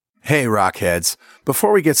Hey, Rockheads.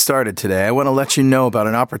 Before we get started today, I want to let you know about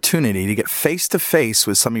an opportunity to get face-to-face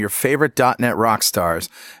with some of your favorite .NET rock stars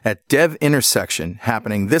at Dev Intersection,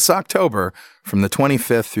 happening this October from the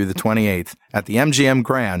 25th through the 28th at the MGM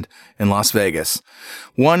Grand in Las Vegas.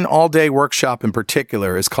 One all-day workshop in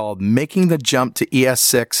particular is called Making the Jump to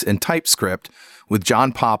ES6 in TypeScript with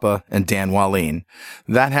John Papa and Dan Wallin.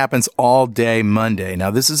 That happens all day Monday.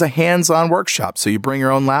 Now, this is a hands-on workshop, so you bring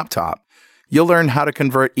your own laptop. You'll learn how to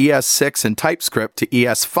convert ES6 and TypeScript to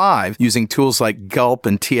ES5 using tools like Gulp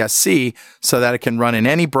and TSC so that it can run in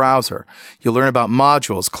any browser. You'll learn about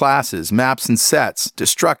modules, classes, maps and sets,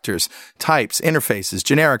 destructors, types, interfaces,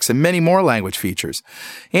 generics, and many more language features.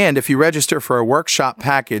 And if you register for a workshop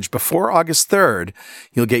package before August 3rd,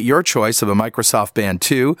 you'll get your choice of a Microsoft Band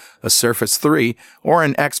 2, a Surface 3, or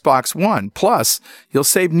an Xbox One. Plus, you'll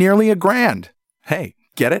save nearly $1,000. Hey,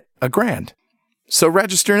 get it? $1,000. So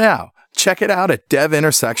register now. Check it out at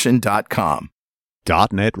devintersection.com.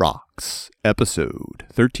 .NET Rocks, episode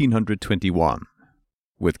 1321,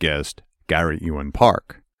 with guest Gary Ewan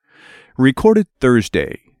Park. Recorded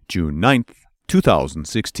Thursday, June 9th,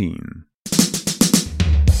 2016.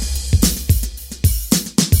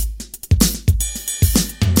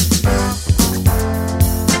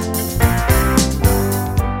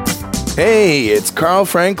 Hey, it's Carl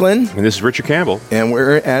Franklin. And this is Richard Campbell. And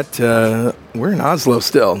we're in Oslo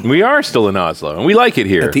still. We are still in Oslo, and we like it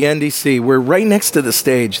here. At the NDC. We're right next to the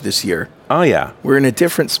stage this year. Oh, yeah. We're in a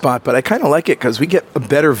different spot, but I kind of like it because we get a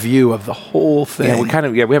better view of the whole thing.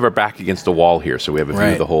 Yeah, we have our back against the wall here, so we have a view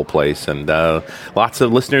of the whole place. And lots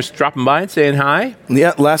of listeners dropping by and saying hi.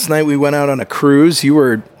 Yeah, last night we went out on a cruise.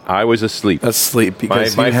 I was asleep.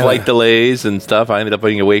 Because my flight delays and stuff. I ended up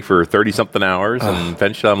being awake for 30-something hours, and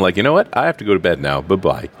eventually I'm like, you know what? I have to go to bed now.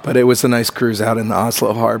 Bye-bye. But it was a nice cruise out in the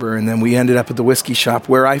Oslo harbor, and then we ended up at the whiskey shop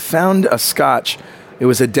where I found a scotch. It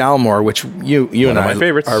was a Dalmore, which you and I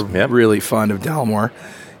are really fond of Dalmore,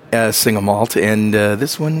 single malt, and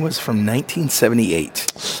this one was from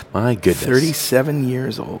 1978. My goodness. 37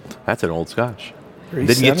 years old. That's an old scotch.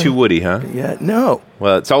 37? Didn't get too woody, huh? Yeah, no.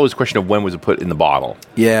 Well, it's always a question of when was it put in the bottle.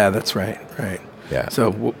 Yeah, that's right. Yeah.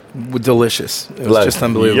 So, delicious. It was just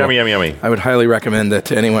unbelievable. Yummy. I would highly recommend that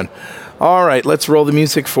to anyone. All right, let's roll the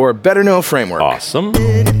music for Better Know Framework. Awesome.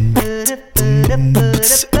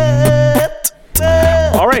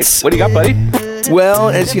 All right, what do you got, buddy? Well,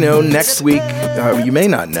 as you know, next week, you may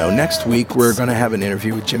not know, next week we're going to have an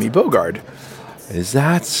interview with Jimmy Bogard. Is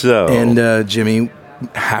that so? And Jimmy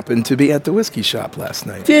happened to be at the whiskey shop last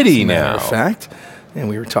night. Did he now? As a matter of fact. And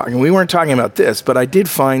we weren't talking about this, but I did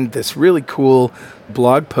find this really cool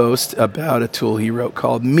blog post about a tool he wrote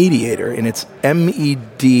called Mediator, and it's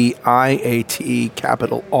MEDIATE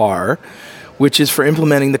capital R, which is for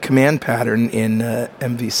implementing the command pattern in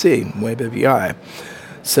MVC, Web API.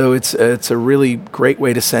 So it's a really great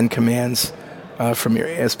way to send commands from your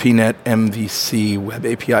ASP.NET MVC Web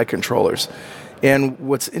API controllers. And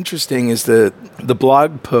what's interesting is the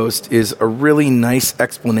blog post is a really nice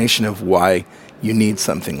explanation of why you need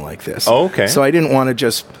something like this. Oh, okay. So I didn't want to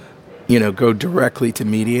just, go directly to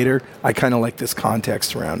Mediator. I kind of like this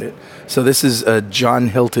context around it. So this is a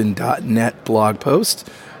johnhilton.net blog post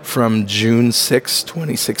from June 6,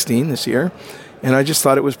 2016, this year. And I just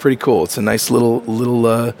thought it was pretty cool. It's a nice little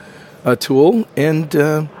tool. And,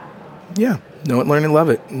 know it, learn, and love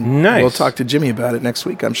it. Nice. We'll talk to Jimmy about it next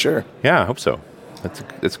week, I'm sure. Yeah, I hope so.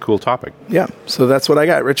 That's a cool topic. Yeah, so that's what I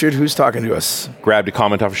got. Richard, who's talking to us? Grabbed a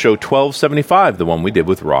comment off of show 1275, the one we did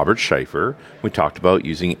with Robert Schaefer. We talked about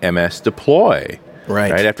using MS Deploy.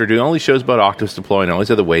 Right. After doing all these shows about Octopus Deploy and all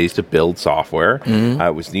these other ways to build software,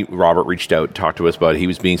 it was neat. Robert reached out and talked to us about he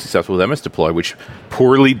was being successful with MS Deploy, which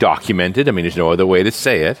poorly documented. I mean, there's no other way to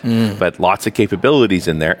say it, but lots of capabilities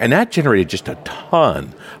in there. And that generated just a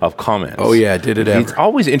ton of comments. Oh, yeah, did it ever. It's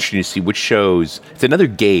always interesting to see which shows, it's another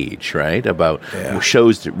gauge, right, about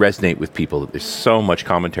shows that resonate with people. There's so much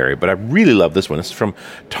commentary, but I really love this one. This is from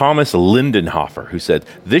Thomas Lindenhofer, who said,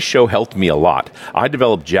 "This show helped me a lot. I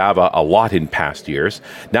developed Java a lot in past years.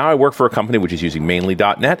 Now I work for a company which is using mainly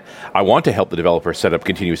 .NET. I want to help the developer set up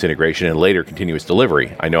continuous integration and later continuous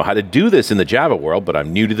delivery. I know how to do this in the Java world, but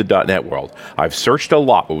I'm new to the .NET world. I've searched a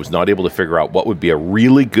lot, but was not able to figure out what would be a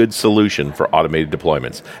really good solution for automated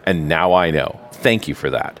deployments. And now I know. Thank you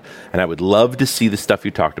for that. And I would love to see the stuff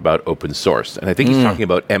you talked about open source." And I think he's talking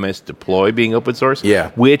about MS Deploy being open source,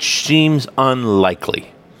 which seems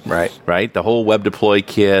unlikely. Right? The whole web deploy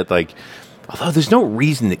kit, although there's no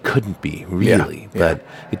reason it couldn't be, really. But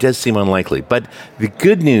it does seem unlikely. But the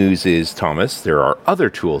good news is, Thomas, there are other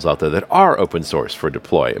tools out there that are open source for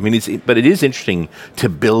deploy. I mean, but it is interesting to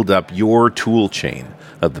build up your tool chain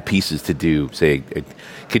of the pieces to do, say,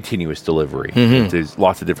 continuous delivery. There's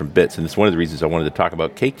lots of different bits, and it's one of the reasons I wanted to talk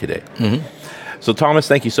about cake today. So, Thomas,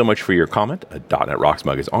 thank you so much for your comment. A .NET Rocks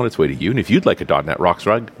mug is on its way to you. And if you'd like a .NET Rocks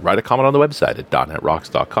rug, write a comment on the website at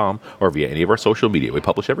 .NETRocks.com or via any of our social media. We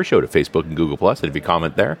publish every show to Facebook and Google+. And if you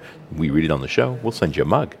comment there, we read it on the show. We'll send you a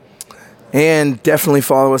mug. And definitely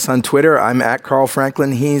follow us on Twitter. I'm at Carl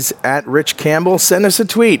Franklin. He's at Rich Campbell. Send us a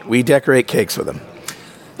tweet. We decorate cakes with them.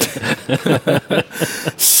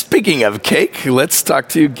 Speaking of cake, let's talk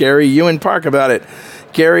to Gary Ewan Park about it.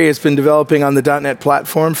 Gary has been developing on the .NET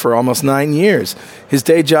platform for almost 9 years. His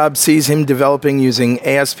day job sees him developing using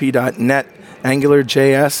ASP.NET,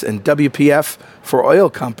 AngularJS, and WPF for oil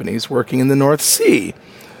companies working in the North Sea,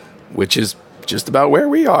 which is just about where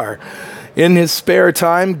we are. In his spare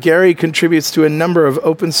time, Gary contributes to a number of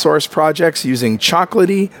open source projects using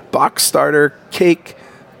Chocolatey, Box Starter, Cake,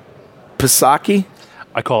 Pisaki.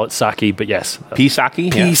 I call it Saki, but yes.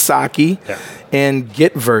 Pisaki? Pisaki, and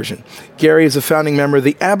Git version. Gary is a founding member of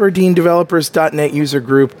the Aberdeen Developers.NET user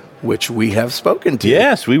group, which we have spoken to.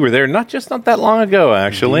 Yes, we were there not that long ago,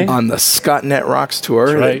 actually. On the .NET Rocks tour.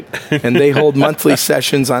 That's right. And they hold monthly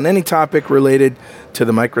sessions on any topic related to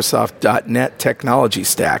the Microsoft .NET technology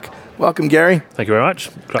stack. Welcome, Gary. Thank you very much.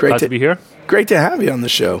 Glad to be here. Great to have you on the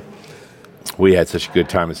show. We had such a good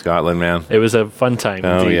time in Scotland, man. It was a fun time.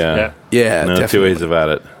 Oh, indeed. Yeah, no definitely. two ways about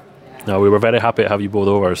it. No, we were very happy to have you both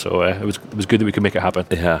over, so it was good that we could make it happen.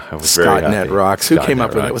 Yeah, I was very happy. .NET Rocks. Who came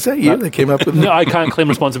up with it? Was that you that came up with it? No, I can't claim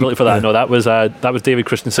responsibility for that. No, that was David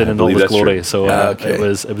Christensen in all his glory. True. So Okay. it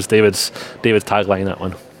was David's tagline, that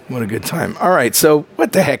one. What a good time. All right, so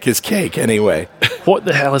what the heck is cake anyway? What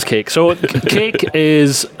the hell is cake? So cake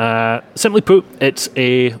is, simply put, it's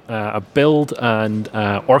a build and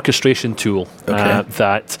orchestration tool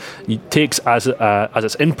that takes as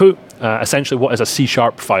its input essentially what is a C#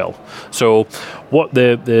 file. So what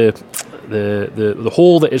the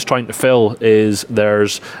hole that it's trying to fill is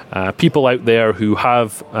there's people out there who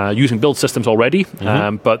have using build systems already,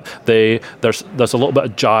 but there's a little bit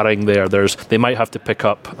of jarring there. They might have to pick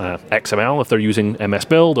up XML if they're using MS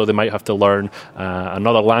Build, or they might have to learn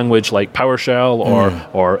another language like PowerShell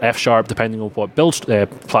or F# depending on what build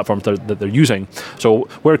platforms that they're using. So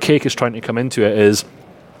where Cake is trying to come into it is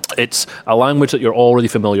it's a language that you're already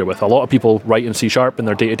familiar with. A lot of people write in C# in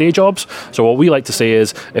their day-to-day jobs. So what we like to say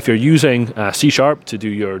is if you're using C# to do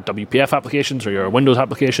your WPF applications or your Windows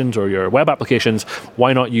applications or your web applications,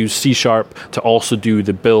 why not use C# to also do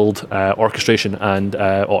the build orchestration and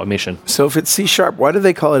automation? So if it's C#, why do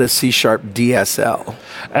they call it a C# DSL?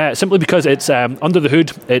 Simply because it's under the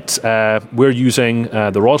hood. It's we're using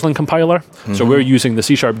the Roslyn compiler. So we're using the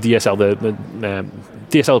C# DSL, the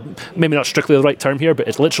DSL, maybe not strictly the right term here, but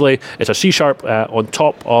it's a C# on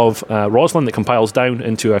top of Roslyn that compiles down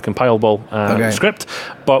into a compilable script.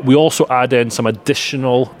 But we also add in some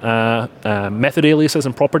additional method aliases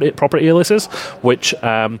and property aliases, which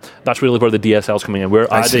that's really where the DSL is coming in. We're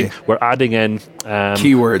adding in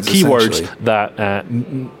keywords that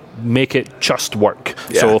make it just work.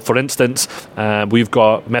 Yeah. So for instance, we've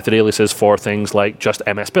got method aliases for things like just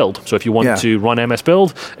MS Build. So if you want to run MS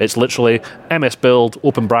Build, it's literally MS Build,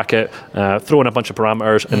 open bracket, throw in a bunch of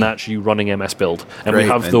parameters, and that's you running MS Build. And we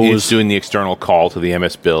have those... It's doing the external call to the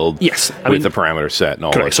MS Build with the parameter set and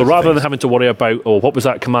all that. So rather than having to worry about, what was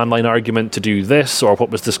that command line argument to do this, or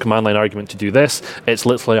what was this command line argument to do this, it's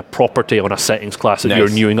literally a property on a settings class that you're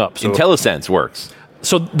newing up. So IntelliSense works.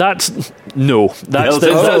 So that's the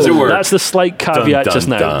slight caveat just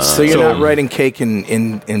now. So you're not writing Cake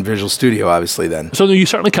in Visual Studio, obviously, then? So you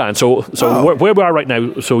certainly can. So where we are right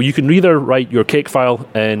now, so you can either write your Cake file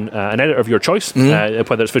in an editor of your choice,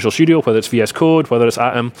 whether it's Visual Studio, whether it's VS Code, whether it's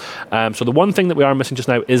Atom. So the one thing that we are missing just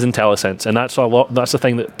now is IntelliSense, and that's the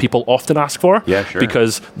thing that people often ask for. Yeah, sure.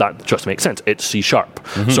 Because that just makes sense. It's C#.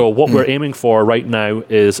 So what we're aiming for right now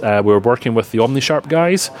is we're working with the OmniSharp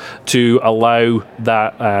guys to allow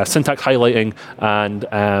that syntax highlighting and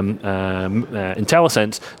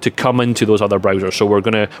IntelliSense to come into those other browsers. So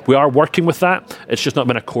we are working with that. It's just not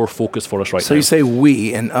been a core focus for us right now. So you say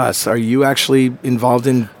we and us. Are you actually involved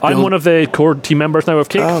in... I'm one of the core team members now of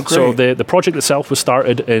Cake. Oh, great. So the project itself was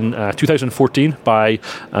started in 2014 by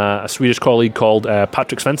a Swedish colleague called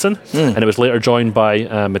Patrick Svensson, and it was later joined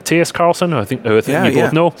by Matthias Carlson, who I think you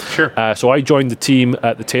both know. Sure. So I joined the team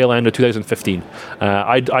at the tail end of 2015.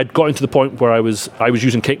 I'd gotten to the point where I was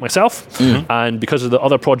using Cake myself, and because of the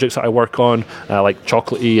other projects that I work on, like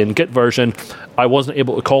Chocolatey and Git version, I wasn't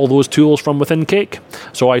able to call those tools from within Cake.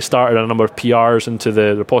 So I started a number of PRs into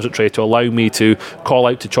the repository to allow me to call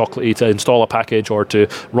out to Chocolatey to install a package or to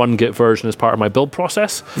run Git version as part of my build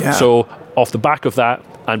process. Yeah. So off the back of that,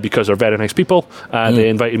 and because they're very nice people, they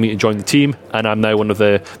invited me to join the team, and I'm now one of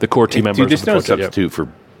the core team members. There's of the no project. substitute for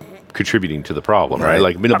contributing to the problem, right?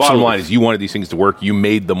 Like, I mean, the bottom line is you wanted these things to work, you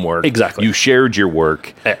made them work. Exactly. You shared your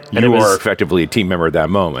work. And you are effectively a team member at that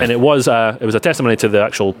moment. And it was a testimony to the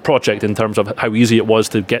actual project in terms of how easy it was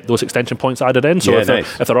to get those extension points added in. So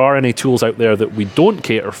if there are any tools out there that we don't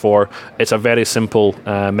cater for, it's a very simple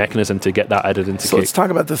mechanism to get that added into Cake. Let's talk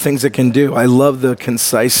about the things it can do. I love the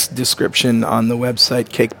concise description on the website,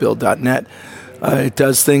 cakebuild.net. It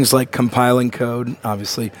does things like compiling code,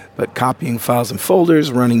 obviously, but copying files and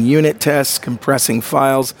folders, running unit tests, compressing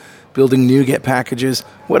files, building NuGet packages.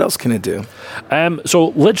 What else can it do? So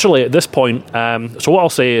literally at this point, so what I'll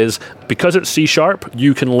say is, because it's C#,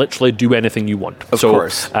 you can literally do anything you want. Of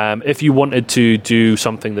course. If you wanted to do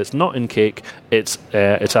something that's not in Cake, it's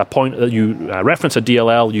a point that you reference a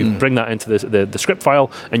DLL, you bring that into the script file,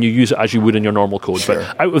 and you use it as you would in your normal code. Sure.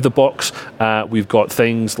 But out of the box, we've got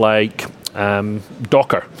things like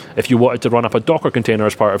Docker. If you wanted to run up a Docker container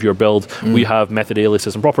as part of your build, we have method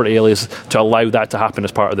aliases and property aliases to allow that to happen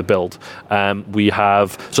as part of the build.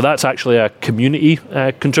 So that's actually a community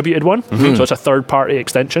contributed one. So it's a third-party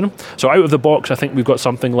extension. So out of the box, I think we've got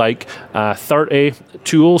something like 30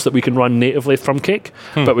 tools that we can run natively from Cake,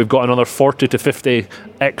 but we've got another 40 to 50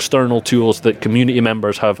 external tools that community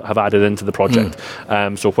members have added into the project.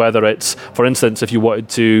 So whether it's, for instance, if you wanted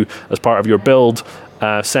to, as part of your build,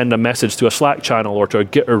 send a message to a Slack channel or to a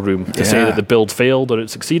Gitter room to say that the build failed or it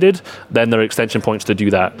succeeded, then there are extension points to do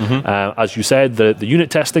that. As you said, the unit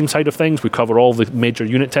testing side of things, we cover all the major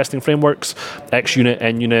unit testing frameworks: XUnit,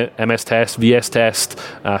 NUnit, MS-Test, VS-Test,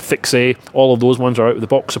 Fix-A. All of those ones are out of the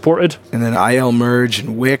box supported. And then IL merge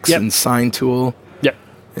and Wix and Sign Tool. Yep.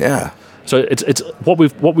 Yeah. So it's what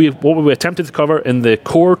we attempted to cover in the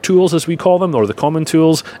core tools, as we call them, or the common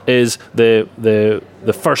tools, is the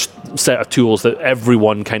first set of tools that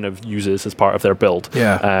everyone kind of uses as part of their build.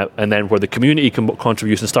 And then where the community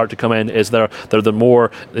contributions start to come in is they're the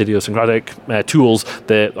more idiosyncratic tools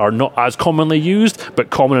that are not as commonly used,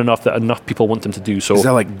 but common enough that enough people want them to do. So is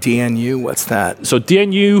that like DNU? What's that? So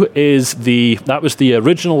DNU is that was the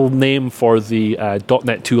original name for the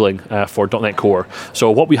 .NET tooling for .NET Core. So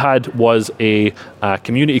what we had was a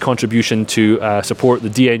community contribution to support the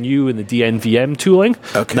DNU and the DNVM tooling.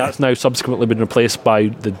 Okay. That's now subsequently been replaced by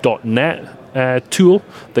the .NET tool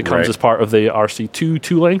that comes as part of the RC2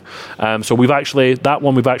 tooling. So we've actually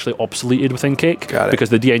obsoleted within Cake because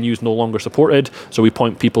the DNU is no longer supported. So we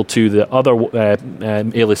point people to the other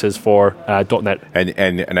aliases for .NET.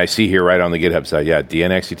 And I see here right on the GitHub side,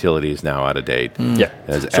 DNX utility is now out of date.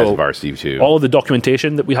 As of RC2. All of the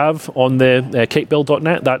documentation that we have on the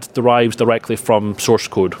cakebuild.net, that derives directly from source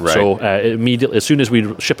code. Right. So immediately, as soon as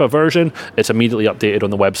we ship a version, it's immediately updated on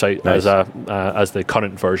the website as the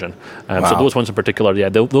current version. So those ones in particular,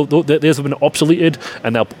 those have been obsoleted,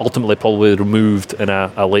 and they'll ultimately probably removed in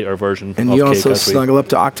a later version. And of you Cake also snuggle up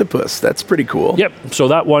to Octopus. That's pretty cool. Yep. So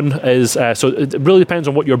that one is. So it really depends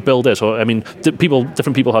on what your build is. So I mean, different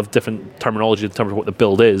people have different terminology in terms of what the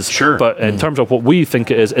build is. Sure. But in terms of what we think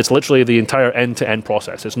it is, it's literally the entire end-to-end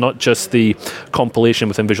process. It's not just the compilation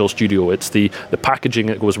within Visual Studio. It's the packaging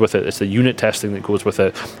that goes with it. It's the unit testing that goes with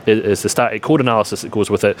it. It's the static code analysis that goes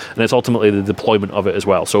with it, and it's ultimately the deployment of it as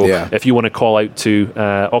well. So if you want to call out to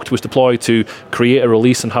Octopus Deploy to create a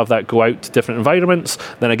release and have that go out to different environments,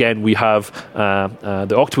 then again we have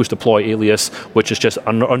the Octopus Deploy alias, which is just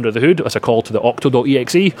under the hood as a call to the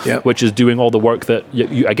octo.exe, which is doing all the work that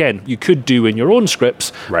you could do in your own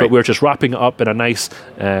scripts, but we're just wrapping it up in a nice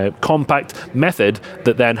compact method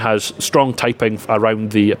that then has strong typing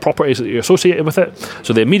around the properties that you're associated with it.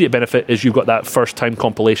 So the immediate benefit is you've got that first time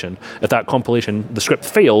compilation. If that compilation, the script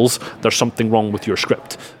fails, there's something wrong with your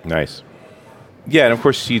script. Nice. Yeah, and of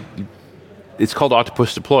course, it's called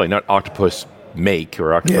Octopus Deploy, not Octopus Make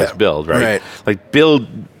or Octopus Build, right? Like build,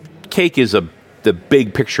 Cake is the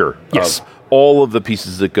big picture of all of the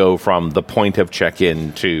pieces that go from the point of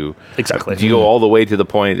check-in to... Exactly. Do you go all the way to the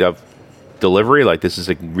point of delivery? Like this is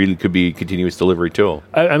really could be a continuous delivery tool.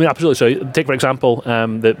 I mean, absolutely. So take, for example,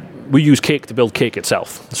 that we use Cake to build Cake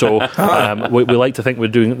itself. So we like to think we're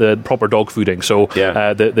doing the proper dog fooding. So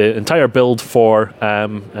the entire build for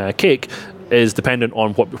Cake is dependent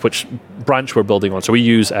on which branch we're building on. So we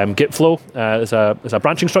use Gitflow as a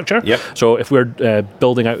branching structure. So if we're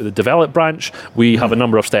building out the develop branch, we have a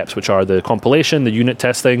number of steps, which are the compilation, the unit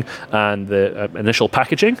testing, and the initial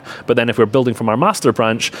packaging. But then if we're building from our master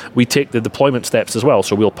branch, we take the deployment steps as well.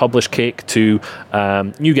 So we'll publish Cake to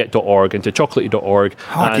NuGet.org and to chocolatey.org.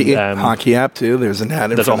 Hockey app too. There's an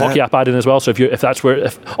add-in. There's a Hockey app add-in as well. So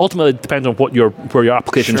if ultimately it depends on where your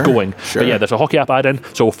application is going. But yeah, there's a Hockey app add-in.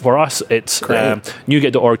 So for us, it's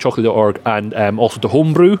NuGet.org, Chocolate.org, and also to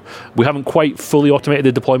Homebrew. We haven't quite fully automated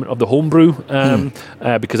the deployment of the Homebrew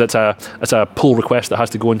because it's a pull request that has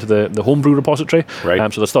to go into the Homebrew repository.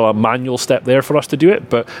 Right. So there's still a manual step there for us to do it,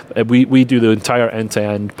 but we do the entire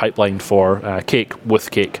end-to-end pipeline for Cake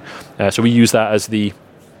with Cake. So we use that as the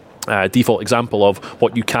default example of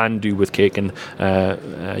what you can do with Cake, and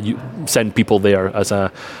you send people there as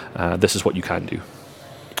this is what you can do.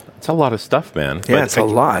 It's a lot of stuff, man. Yeah, it's a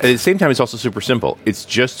lot. At the same time, it's also super simple. It's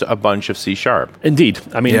just a bunch of C#. Indeed.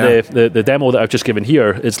 I mean, the demo that I've just given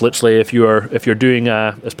here is literally if you're doing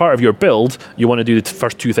as part of your build, you want to do the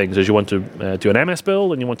first two things. Is you want to do an MS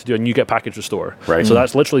build and you want to do a NuGet package restore. Right. So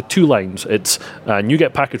that's literally 2 lines. It's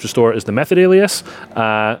NuGet package restore is the method alias,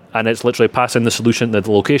 and it's literally pass in the solution, the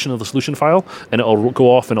location of the solution file, and it'll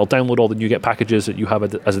go off and it'll download all the NuGet packages that you have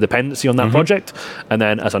as a dependency on that project. And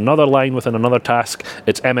then as another line within another task,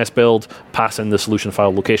 it's MS build, pass in the solution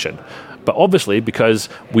file location. But obviously, because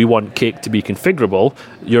we want Cake to be configurable,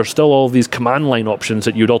 you're still all these command line options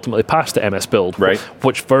that you'd ultimately pass to MS build. Right.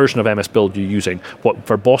 Which version of MS build are you using? What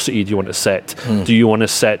verbosity do you want to set? Do you want to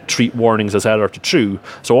set treat warnings as error to true?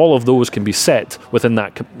 So all of those can be set within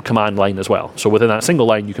that command line as well. So within that single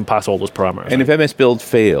line, you can pass all those parameters. And if MS build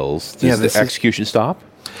fails, does the execution stop?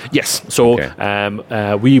 Yes. So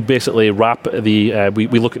we basically wrap we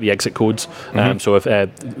look at the exit codes. So if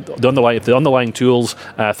the underlying tools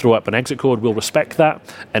throw up an exit code, we'll respect that,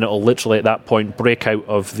 and it'll literally at that point break out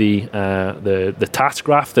of the task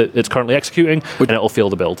graph that it's currently executing, and it'll fail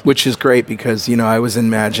the build. Which is great because I was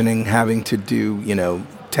imagining having to do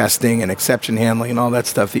testing and exception handling and all that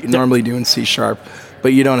stuff that you normally do in C#.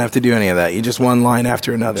 But you don't have to do any of that. You just one line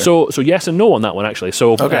after another. So yes and no on that one, actually.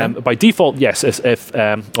 So by default, yes,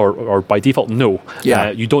 or by default, no. Yeah.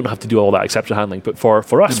 You don't have to do all that exception handling. But for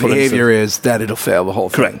us, the behavior is that it'll fail the whole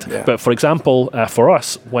thing. Correct. Yeah. But for example, for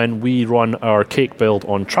us, when we run our Cake build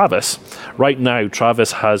on Travis, right now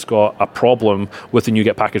Travis has got a problem with the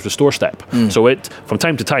NuGet package restore step. So from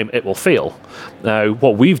time to time, it will fail. Now,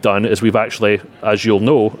 what we've done is we've actually, as you'll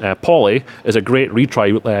know, Poly is a great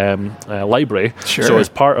retry library. Sure. So as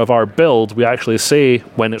part of our build, we actually say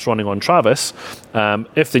when it's running on Travis,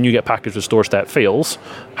 if the NuGet package restore step fails,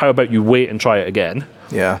 how about you wait and try it again?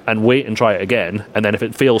 Yeah. And wait and try it again, and then if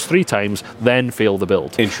it fails 3 times, then fail the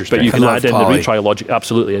build. Interesting. But you can add in Poly. the retry logic.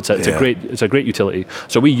 Absolutely, it's a great utility.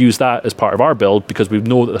 So we use that as part of our build because we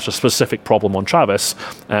know that there's a specific problem on Travis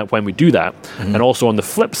when we do that. And also on the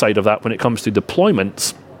flip side of that, when it comes to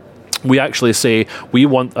deployments, we actually say we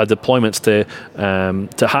want our deployments to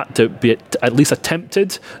be at least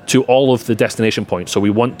attempted to all of the destination points. So we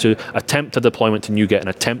want to attempt a deployment to NuGet and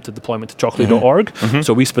attempt a deployment to chocolate.org.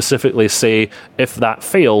 So we specifically say if that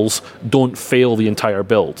fails, don't fail the entire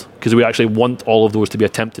build, because we actually want all of those to be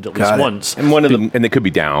attempted at least once. And one of them, and they could be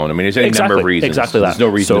down. I mean, there's any number of reasons. Exactly that. There's no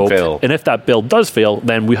reason to fail. And if that build does fail,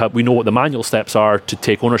 then we know what the manual steps are to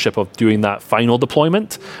take ownership of doing that final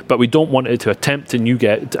deployment. But we don't want it to attempt the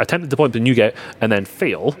deployment to NuGet and then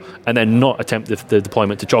fail, and then not attempt the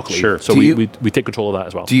deployment to chocolate. Sure. So we take control of that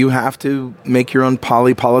as well. Do you have to make your own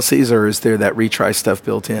Poly policies, or is there that retry stuff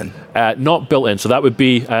built in? Not built in. So that would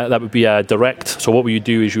be direct. So what you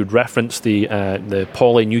do is you'd reference the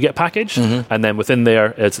Poly NuGet package, and then within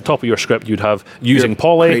there, at the top of your script, you'd have using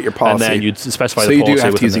Poly, create your policy. and then you'd specify so the policy. So you do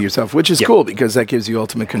have to use there. it yourself, which is cool because that gives you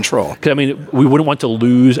ultimate control. I mean, we wouldn't want to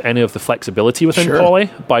lose any of the flexibility within Poly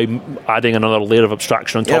by adding another layer of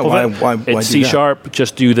abstraction on top of it. Why it's C#,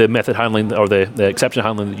 just do the method handling or the exception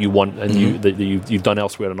handling that you want and you've done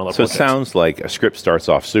elsewhere in another project. So it sounds like a script starts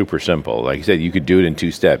off super simple. Like you said, you could do it in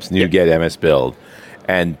 2 steps, NuGet, MS build.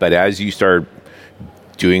 But as you start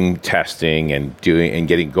doing testing and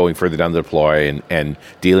going further down the deploy and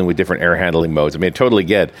dealing with different error handling modes, I mean, I totally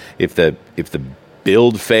get if the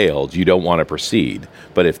build failed, you don't want to proceed.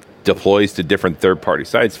 But if deploys to different third-party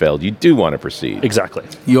sites failed, you do want to proceed. Exactly.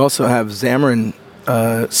 You also have Xamarin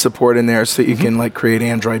support in there, so you can create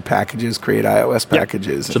Android packages, create iOS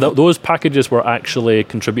packages. So those packages were actually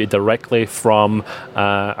contributed directly from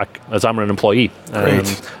a Xamarin employee,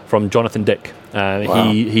 from Jonathan Dick.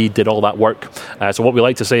 Wow. He did all that work. So what we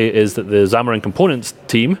like to say is that the Xamarin Components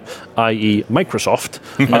team, i.e. Microsoft,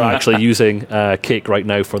 are actually using Cake right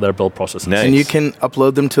now for their build processes. Nice. And you can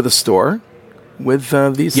upload them to the store with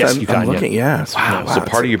these. Yes, you can. Yes. Wow. So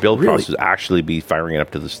part of your build process is actually be firing it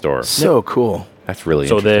up to the store. So cool. That's really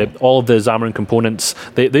so interesting. all of the Xamarin components,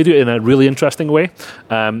 they do it in a really interesting way.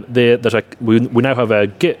 We now have a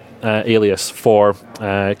Git alias for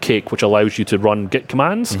Cake, which allows you to run Git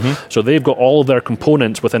commands. So they've got all of their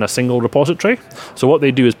components within a single repository. So what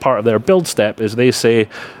they do as part of their build step is they say,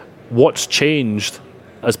 what's changed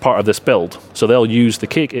as part of this build. So they'll use the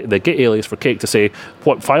git alias for Cake to say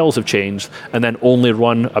what files have changed, and then only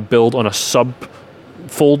run a build on a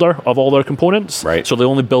folder of all their components. Right. So they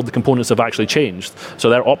only build the components that have actually changed. So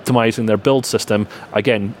they're optimizing their build system,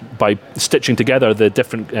 again, by stitching together the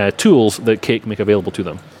different tools that Cake make available to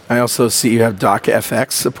them. I also see you have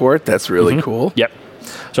docfx support. That's really cool. Yep.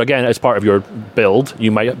 So again, as part of your build, you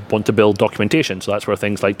might want to build documentation. So that's where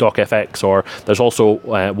things like docfx, or there's also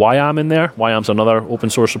YAM in there. YAM's another open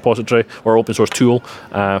source repository or open source tool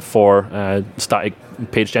for static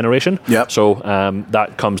page generation. Yep. So that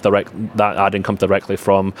add-in comes directly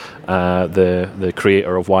from the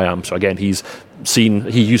creator of YAM. So again, he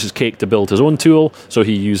uses Cake to build his own tool, so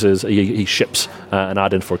he ships an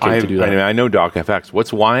add-in for Cake to do that. I know docfx.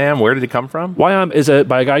 What's YAM? Where did it come from? YAM is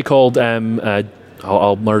by a guy called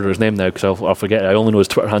I'll murder his name now because I'll forget it. I only know his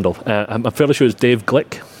Twitter handle. I'm fairly sure it's Dave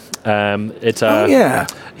Glick.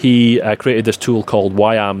 He created this tool called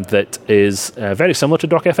YAM that is very similar to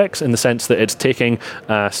docfx in the sense that it's taking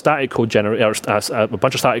static code generator, a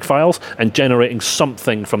bunch of static files, and generating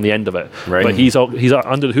something from the end of it. Right. But he's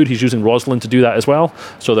under the hood. He's using Roslyn to do that as well.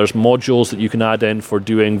 So there's modules that you can add in for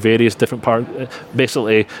doing various different parts,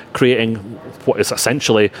 basically creating what is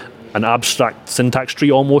essentially an abstract syntax tree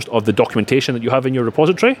almost of the documentation that you have in your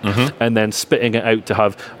repository, and then spitting it out to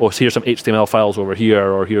have, here's some HTML files over here,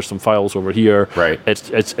 or here's some files over here. Right. It's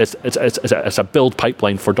a build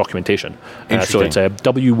pipeline for documentation. So it's a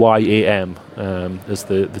WYAM is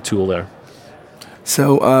the tool there.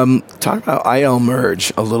 So talk about IL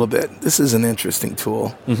merge a little bit. This is an interesting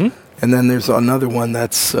tool. And then there's another one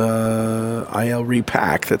that's IL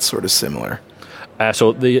repack that's sort of similar.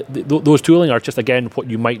 So those tooling are just, again, what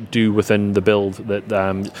you might do within the build.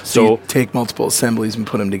 So you take multiple assemblies and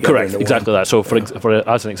put them together. Correct, exactly that. So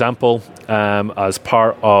as an example, as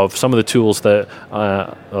part of some of the tools that,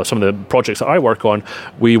 some of the projects that I work on,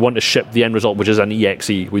 we want to ship the end result, which is an exe.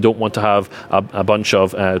 We don't want to have a bunch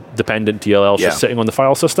of dependent DLLs just sitting on the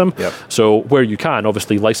file system. Yep. So where you can,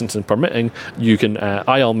 obviously licensing and permitting, you can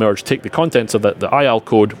IL merge, take the contents of the IL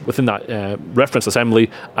code within that reference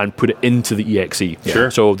assembly and put it into the exe.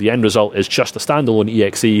 Sure. So the end result is just a standalone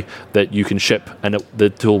exe that you can ship, and the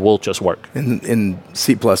tool will just work. In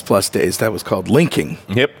C++ days, that was called linking.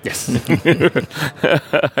 Yep. Yes.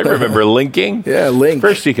 I remember linking. Yeah, link.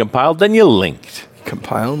 First you compiled, then you linked.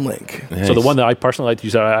 Compile and link. Nice. So the one that I personally like to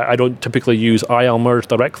use, I don't typically use IL merge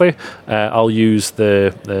directly. I'll use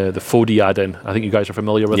the FODI add-in. I think you guys are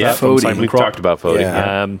familiar with that. From Simon We've Kropp. talked about FODI.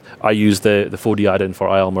 Yeah. I use the FODI add-in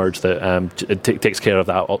for IL merge that it takes care of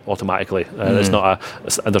that automatically. There's not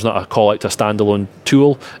a call out to a standalone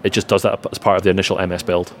tool. It just does that as part of the initial MS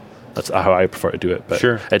build. That's how I prefer to do it. But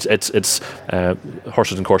sure. It's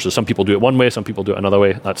horses and courses. Some people do it one way, some people do it another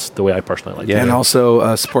way. That's the way I personally like it. And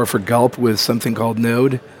also support for gulp with something called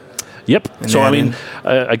Node. Yep. So, I mean,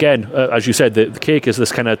 again, as you said, the Cake is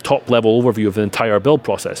this kind of top-level overview of the entire build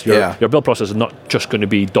process. Your build process is not just going to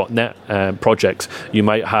be .NET projects. You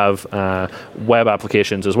might have web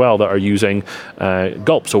applications as well that are using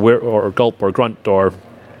gulp, or gulp or grunt or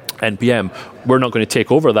NPM. We're not going to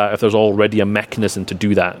take over that if there's already a mechanism to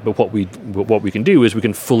do that. But what we can do is we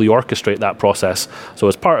can fully orchestrate that process. So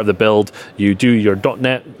as part of the build, you do your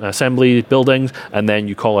 .NET assembly buildings, and then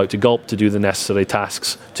you call out to Gulp to do the necessary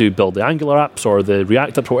tasks to build the Angular apps or the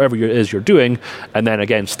React apps, whatever it is you're doing, and then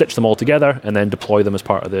again stitch them all together and then deploy them as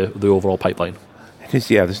part of the overall pipeline. Because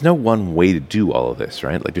there's no one way to do all of this,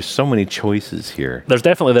 right? Like there's so many choices here. There's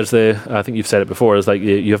I think you've said it before, is like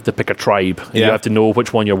you have to pick a tribe. And you have to know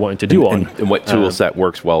which one you're wanting to do and what tool set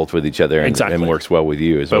works well with each other and works well with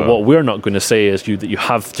you as well. But what we're not going to say is that you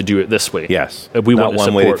have to do it this way. Yes. We not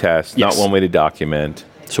want one way to test, not one way to document.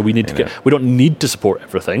 So we need to we don't need to support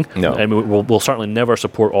everything. No. And we'll certainly never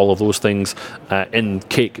support all of those things in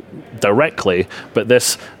Cake directly, but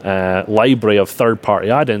this library of third-party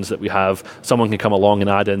add-ins that we have, someone can come along and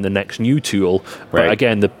add in the next new tool. But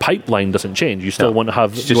again, the pipeline doesn't change. You still want to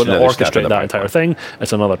orchestrate that entire thing.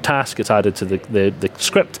 It's another task. It's added to the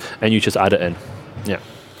script, and you just add it in. Yeah.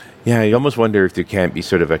 Yeah, you almost wonder if there can't be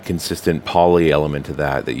sort of a consistent poly element to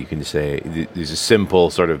that you can say there's a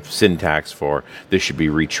simple sort of syntax for this should be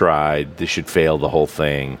retried, this should fail the whole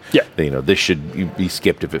thing. Yeah. This should be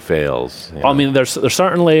skipped if it fails. I mean, there's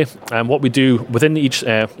certainly what we do within each.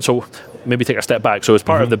 So maybe take a step back. So as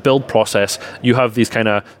part of the build process, you have these kind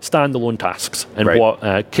of standalone tasks, and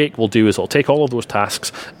what Cake will do is it'll take all of those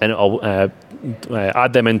tasks and it'll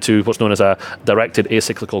add them into what's known as a directed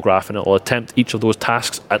acyclical graph, and it will attempt each of those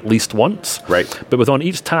tasks at least once. Right. But within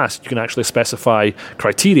each task, you can actually specify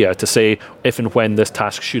criteria to say if and when this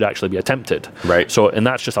task should actually be attempted. Right. So, and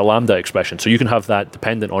that's just a lambda expression. So you can have that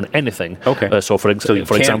dependent on anything. Okay. So for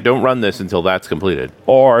example, don't run this until that's completed.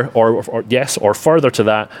 Or further to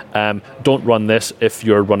that, don't run this if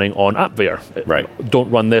you're running on AppVeyor. Right. Don't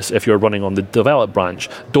run this if you're running on the develop branch.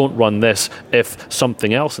 Don't run this if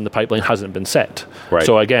something else in the pipeline hasn't been set. Right.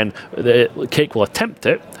 So again, the Cake will attempt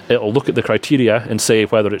it. It'll look at the criteria and say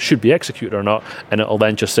whether it should be executed or not, and it'll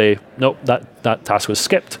then just say, nope, that task was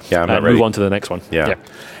skipped, I'm not and ready. move on to the next one. Yeah.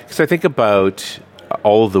 Because I think about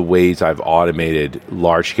all of the ways I've automated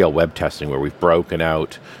large-scale web testing where we've broken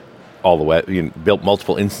out all the web, built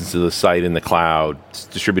multiple instances of the site in the cloud,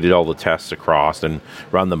 distributed all the tests across and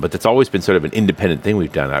run them. But that's always been sort of an independent thing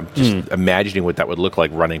we've done. I'm just imagining what that would look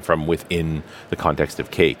like running from within the context of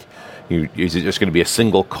Cake. Is it just going to be a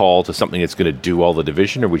single call to something that's going to do all the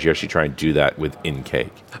division, or would you actually try and do that within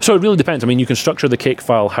Cake? So it really depends. I mean, you can structure the Cake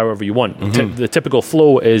file however you want. The typical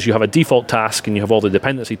flow is you have a default task and you have all the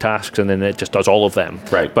dependency tasks, and then it just does all of them.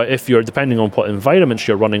 Right. But if you're depending on what environments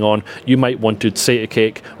you're running on, you might want to say to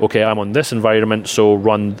Cake, okay, I'm on this environment, so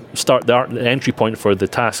the entry point for the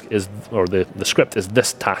task is, or the script is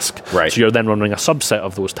this task. Right. So you're then running a subset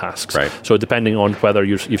of those tasks. Right. So depending on whether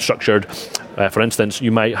you've structured, for instance,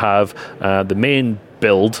 you might have the main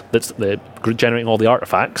build that's generating all the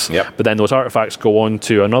artifacts, Yep. but then those artifacts go on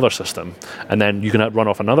to another system, and then you can run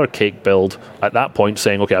off another Cake build at that point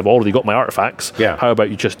saying, okay, I've already got my artifacts. Yeah. How about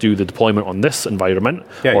you just do the deployment on this environment,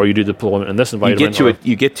 Yeah. or you do the deployment in this You environment.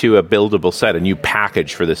 get to a buildable set, a new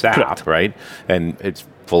package for this app, Correct. right? And it's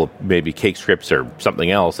full of maybe Cake scripts or something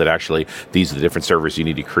else that actually, these are the different servers you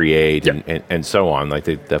need to create, and so on, like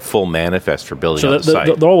the full manifest for building out the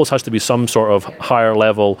site. There always has to be some sort of higher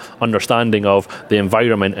level understanding of the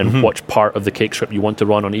environment and which part of the Cake script you want to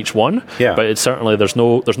run on each one. Yeah. But it's certainly there's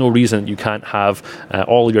no reason you can't have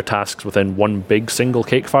all your tasks within one big single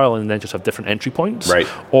Cake file and then just have different entry points. Right.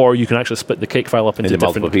 Or you can actually split the Cake file up into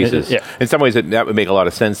multiple different pieces. Yeah. In some ways, that would make a lot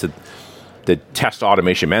of sense that the test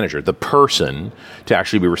automation manager, the person to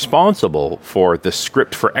actually be responsible for the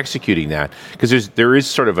script for executing that, because there is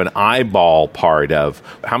sort of an eyeball part of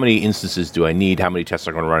how many instances do I need, how many tests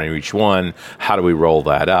are going to run in each one, how do we roll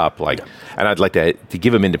that up, and I'd like to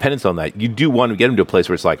give them independence on that. You do want to get them to a place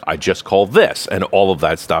where it's like, I just call this, and all of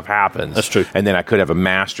that stuff happens. That's true. And then I could have a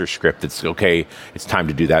master script that's, okay, it's time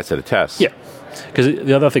to do that set of tests. Yeah. Because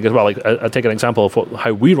the other thing as well, I'll take an example of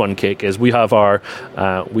how we run Cake is we have our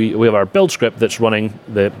we have our build script that's running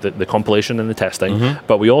the compilation and the testing,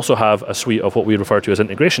 but we also have a suite of what we refer to as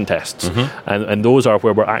integration tests, and those are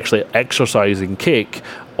where we're actually exercising Cake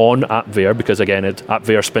on AppVeyor, because again,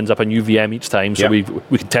 AppVeyor spins up a new VM each time, so we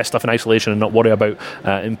can test stuff in isolation and not worry about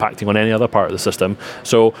impacting on any other part of the system.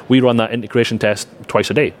 So we run that integration test twice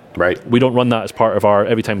a day. Right. We don't run that as part of our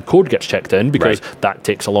every time code gets checked in, because that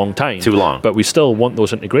takes a long time. Too long. But we still want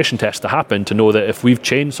those integration tests to happen to know that if we've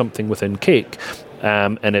changed something within Cake,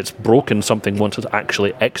 and it's broken something once it's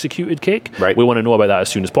actually executed Cake, we want to know about that as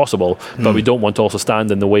soon as possible, but we don't want to also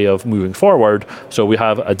stand in the way of moving forward, so we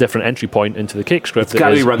have a different entry point into the Cake script. It's got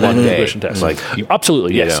to be run that day. Test. you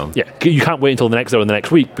Absolutely, yes. know. Yeah, you can't wait until the next day or the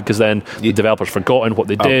next week, because then the developer's forgotten what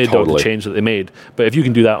they did or the change that they made. But if you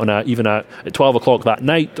can do that on even at 12 o'clock that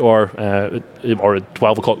night, or at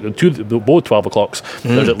 12 o'clock, both 12 o'clocks,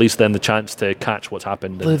 there's at least then the chance to catch what's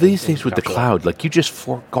happened. Well, these things with the cloud, like you just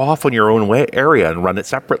fork off on your own area and run it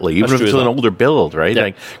separately, even if it's an older build, right? Yeah.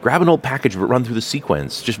 Like grab an old package but run through the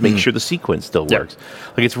sequence. Just make sure the sequence still works.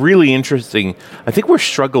 Like it's really interesting. I think we're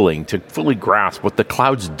struggling to fully grasp what the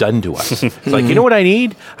cloud's done to us. It's like, you know what I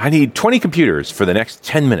need? I need 20 computers for the next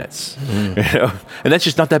 10 minutes. You know? And that's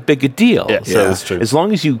just not that big a deal. Yeah, So that's true. as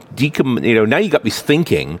long as you now you got me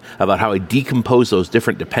thinking about how I decompose those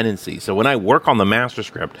different dependencies. So when I work on the master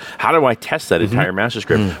script, how do I test that entire master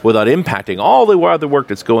script without impacting all the other work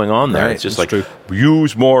that's going on there? Right, It's just that's like, true.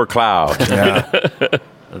 use more cloud.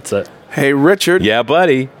 That's it. Hey, Richard. Yeah,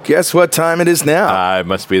 buddy. Guess what time it is now? It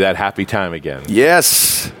must be that happy time again.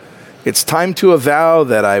 Yes. It's time to avow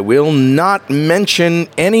that I will not mention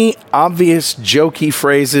any obvious jokey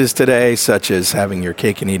phrases today, such as having your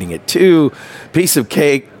cake and eating it too, piece of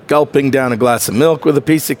cake, gulping down a glass of milk with a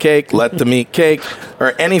piece of cake, let them eat cake,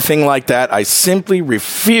 or anything like that. I simply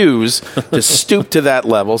refuse to stoop to that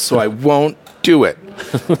level, so I won't do it.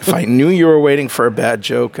 If I knew you were waiting for a bad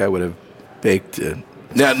joke, I would have baked it.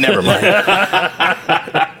 No, never mind.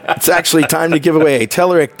 It's actually time to give away a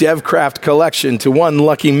Telerik DevCraft collection to one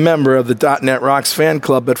lucky member of the .NET Rocks fan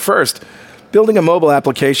club. But first, Building a mobile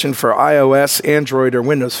application for iOS, Android, or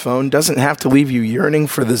Windows Phone doesn't have to leave you yearning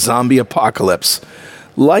for the zombie apocalypse.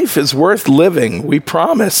 Life is worth living, we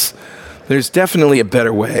promise. There's definitely a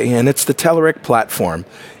better way, and it's the Telerik platform.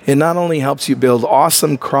 It not only helps you build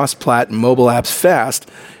awesome cross-plat mobile apps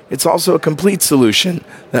fast, it's also a complete solution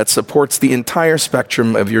that supports the entire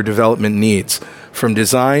spectrum of your development needs. From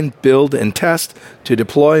design, build, and test to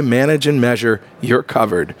deploy, manage, and measure, you're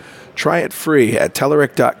covered. Try it free at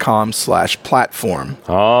Telerik.com/platform.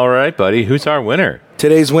 All right, buddy. Who's our winner?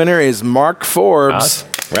 Today's winner is Mark Forbes.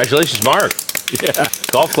 Congratulations, Mark. Yeah.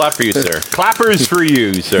 Golf clap for you, sir. Clappers for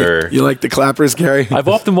you, sir. You like the clappers, Gary? I've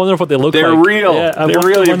often wondered what they look They're like. real. Yeah, They're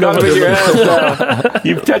real. You've got them in your hands.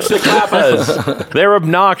 You've touched the clappers. They're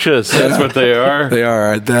obnoxious. That's what they are. They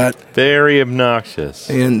are at that. Very obnoxious.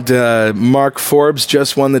 And Mark Forbes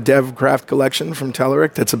just won the DevCraft collection from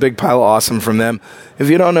Telerik. That's a big pile of awesome from them. If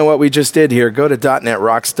you don't know what we just did here, go to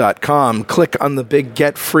 .netrocks.com, click on the big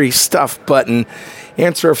Get Free Stuff button,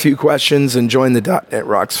 answer a few questions, and join the .NET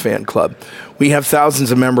Rocks fan club. We have thousands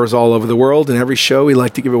of members all over the world, and every show we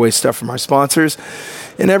like to give away stuff from our sponsors.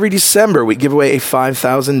 And every December we give away a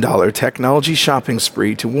 $5,000 technology shopping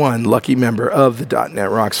spree to one lucky member of the .NET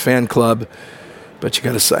Rocks fan club. But you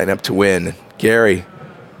got to sign up to win. Gary,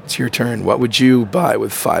 it's your turn. What would you buy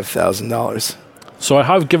with $5,000? So I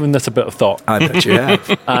have given this a bit of thought. I bet you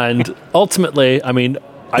have. And ultimately, I mean,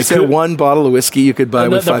 Is there one bottle of whiskey you could buy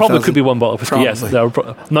with $5,000? There probably could be one bottle of whiskey, yes.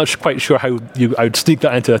 Probably. I'm not quite sure how I would sneak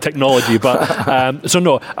that into the technology, but so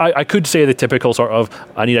no, I could say the typical sort of,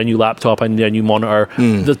 I need a new laptop, I need a new monitor.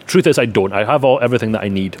 The truth is I don't. I have everything that I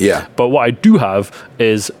need. Yeah. But what I do have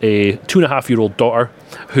is a 2.5-year-old daughter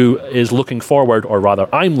who is looking forward, or rather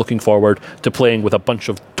I'm looking forward to playing with a bunch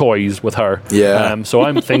of toys with her. Yeah. So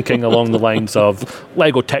I'm thinking along the lines of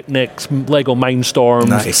Lego Technics, Lego Mindstorms,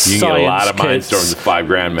 Nice. You can get a lot of kits, Mindstorms with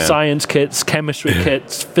 $5,000, man. science kits, chemistry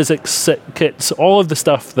kits, physics kits, all of the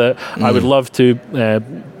stuff that I would love to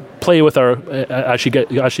play with her as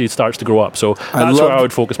she starts to grow up. So that's where I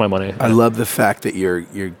would focus my money. I love the fact that you're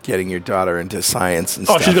getting your daughter into science and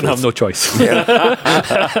stuff. Oh, she's going to have no choice.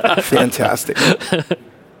 Fantastic.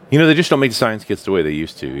 You know, they just don't make the science kits the way they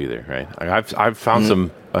used to either, right? I've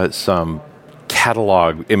found some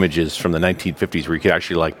catalog images from the 1950s where you could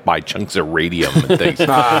actually buy chunks of radium and things.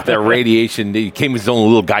 That radiation, it came with its own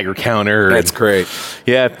little Geiger counter. That's great.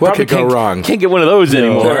 Yeah, What could go wrong? Can't get one of those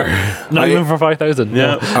anymore. Not even for 5,000.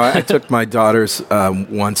 Yeah. I took my daughters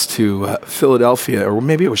once to Philadelphia, or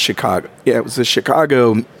maybe it was Chicago. Yeah, it was the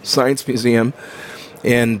Chicago Science Museum,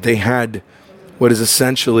 and they had what is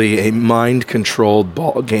essentially a mind-controlled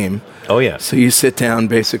ball game. Oh, yeah. So you sit down,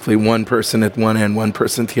 basically one person at one end, one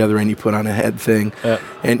person at the other end, you put on a head thing,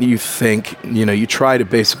 and you think, you try to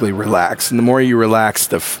basically relax. And the more you relax,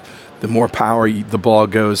 the more power the ball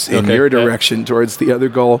goes in your direction towards the other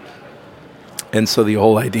goal. And so the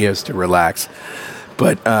whole idea is to relax.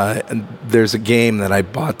 But there's a game that I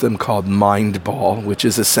bought them called Mind Ball, which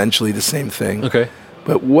is essentially the same thing. Okay.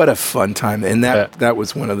 But what a fun time. And that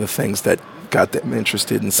was one of the things that got them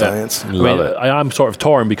interested in science. Love it. I am sort of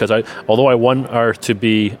torn because although I want her to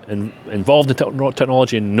be involved in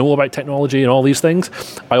technology and know about technology and all these things,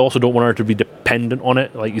 I also don't want her to be dependent on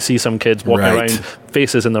it. Like you see some kids walking around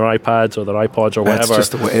faces in their iPads or their iPods or whatever. That's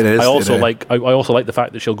just the way it is. I also like the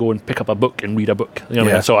fact that she'll go and pick up a book and read a book. You know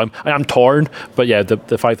what I mean? So I'm torn, but yeah,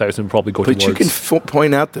 the 5,000 probably go towards. But you can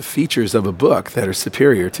point out the features of a book that are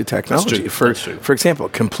superior to technology. That's true. For example,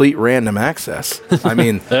 complete random access. I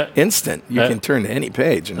mean, instant. You can turn to any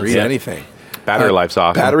page and read anything. Battery life's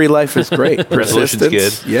awesome. Battery life is great. Resolution's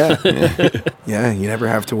good. Yeah, you never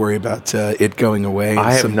have to worry about it going away.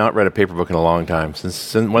 I have not read a paper book in a long time.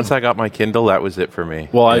 Since once I got my Kindle, that was it for me.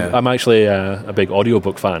 Well, I'm actually a big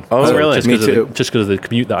audiobook fan. Oh, so really? Me too. Just because of the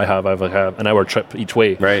commute that I have an hour trip each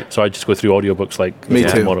way. Right. So I just go through audiobooks Me too.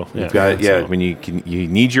 tomorrow. When you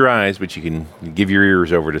need your eyes, but you can give your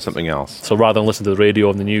ears over to something else. So rather than listen to the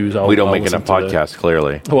radio and the news, We don't I'll make enough podcasts,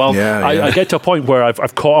 clearly. Well, I get to a point where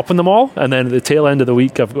I've caught up on them all, and then at the tail end of the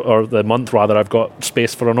week, or the month rather, I've got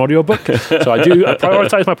space for an audiobook. So I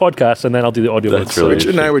prioritize my podcast, and then I'll do the audiobooks. That's really Richard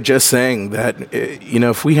and I were just saying that,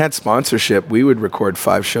 if we had sponsorship, we would record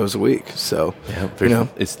 5 shows a week. So,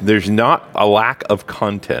 there's not a lack of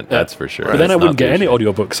content, that's for sure. But then I wouldn't get any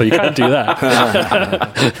audiobooks, so you can't do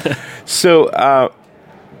that. So,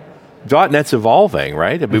 .NET's evolving,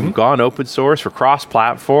 right? We've gone open source for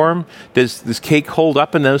cross-platform. Does Cake hold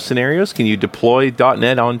up in those scenarios? Can you deploy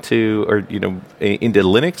 .NET onto into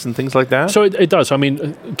Linux and things like that? So it does. I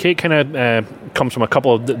mean, Cake kind of comes from a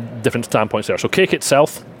couple of different standpoints there. So Cake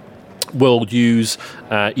itself we'll use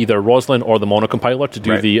either Roslyn or the Mono compiler to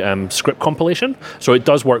do the script compilation. So it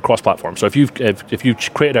does work cross-platform. So if you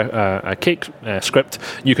create a Cake script,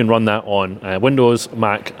 you can run that on Windows,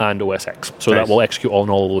 Mac, and OS X. So that will execute on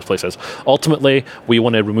all of those places. Ultimately, we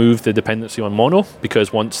want to remove the dependency on Mono,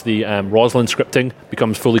 because once the Roslyn scripting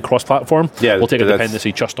becomes fully cross-platform, we'll take a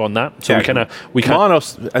dependency just on that. So we can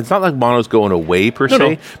Mono's, it's not like Mono's going away per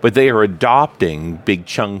se, but they are adopting big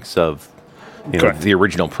chunks of the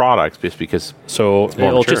original products, just because. So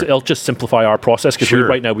it'll just simplify our process, because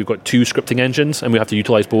right now we've got 2 scripting engines and we have to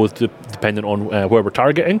utilize both depending on where we're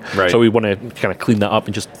targeting. Right. So we want to kind of clean that up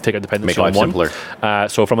and just take a dependency on one. Simpler.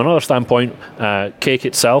 So from another standpoint, Cake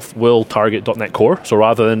itself will target .NET Core. So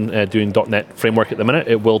rather than doing .NET Framework at the minute,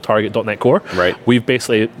 it will target .NET Core. Right. We've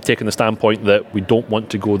basically taken the standpoint that we don't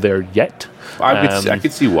want to go there yet. I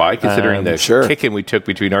could see why, considering the kicking we took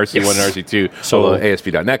between RC1 and RC2, so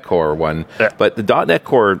ASP.NET Core one. But the .NET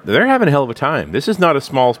Core, they're having a hell of a time. This is not a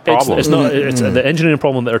small problem. It's not. It's the engineering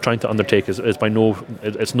problem that they're trying to undertake is by no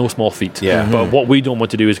small feat. Yeah. But what we don't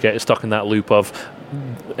want to do is get stuck in that loop of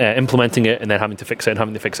implementing it and then having to fix it and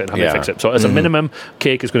having to fix it and having to fix it. So as a minimum,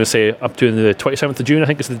 Cake is going to say up to the 27th of June, I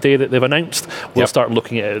think is the day that they've announced. We'll start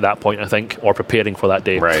looking at it at that point, I think, or preparing for that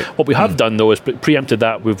day. Right. What we have done, though, is preempted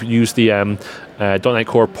that. We've used the .NET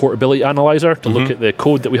Core portability analyzer to look at the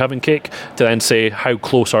code that we have in Cake to then say how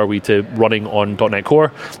close are we to running on .NET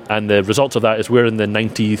Core, and the results of that is we're in the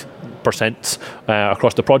 90%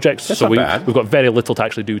 across the projects. That's not bad. We've got very little to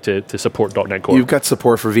actually do to support .NET Core. You've got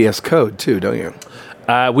support for VS Code too, don't you?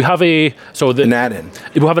 We have an add-in.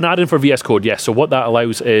 We have an add-in for VS Code, yes. So what that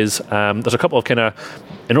allows is there's a couple of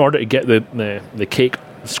in order to get the Cake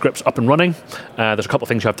scripts up and running, there's a couple of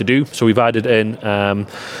things you have to do. So we've added in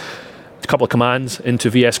a couple of commands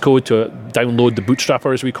into VS Code to download the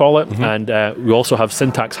bootstrapper, as we call it, and we also have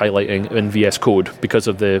syntax highlighting in VS Code because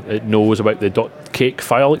of it knows about the .cake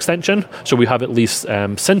file extension. So we have at least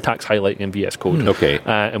syntax highlighting in VS Code. Okay,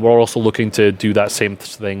 and we're also looking to do that same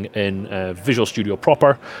thing in Visual Studio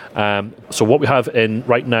proper. So what we have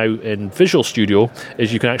right now in Visual Studio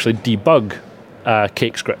is you can actually debug a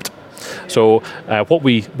Cake script. So what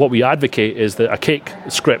we advocate is that a Cake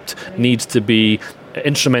script needs to be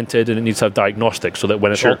instrumented and it needs to have diagnostics, so that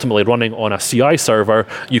when it's ultimately running on a CI server,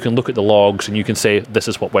 you can look at the logs and you can say this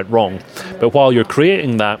is what went wrong. But while you're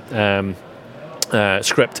creating that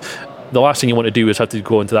script, the last thing you want to do is have to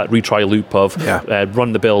go into that retry loop of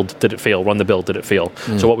run the build, did it fail, run the build, did it fail.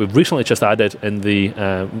 So what we've recently just added in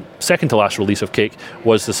the second to last release of Cake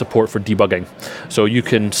was the support for debugging. So you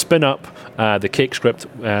can spin up the Cake script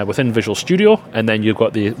within Visual Studio, and then you've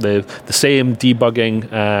got the same debugging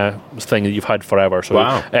thing that you've had forever. So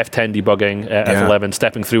F10 debugging, F11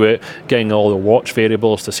 stepping through it, getting all the watch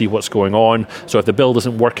variables to see what's going on. So if the build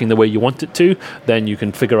isn't working the way you want it to, then you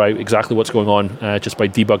can figure out exactly what's going on just by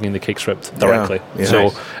debugging the Cake script directly.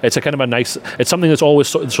 So it's a kind of a nice, it's something that's always,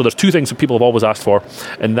 so there's 2 things that people have always asked for,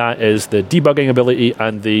 and that is the debugging ability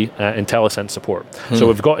and the IntelliSense support. So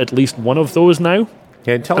we've got at least one of those now.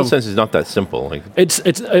 Yeah, IntelliSense is not that simple.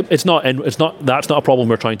 It's not, and it's not. That's not a problem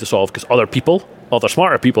we're trying to solve, because other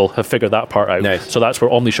smarter people have figured that part out. Nice. So that's where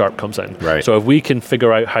OmniSharp comes in. Right. So if we can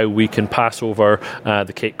figure out how we can pass over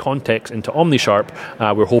the Cake context into OmniSharp,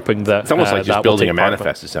 we're hoping that it's almost like just building a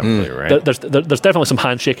manifest assembly, right? There's definitely some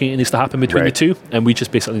handshaking that needs to happen between the two, and we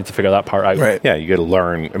just basically need to figure that part out. Right. Yeah, you got to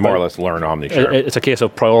learn, more or less learn OmniSharp. It's a case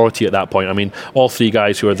of priority at that point. I mean, all 3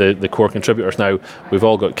 guys who are the core contributors now, we've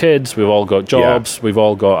all got kids, we've all got jobs, we've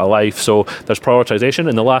all got a life, so there's prioritization,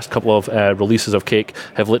 and the last couple of releases of Cake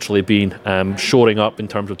have literally been shoring up in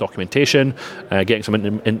terms of documentation, getting some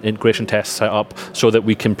integration tests set up so that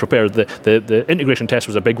we can prepare. The integration test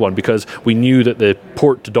was a big one because we knew that the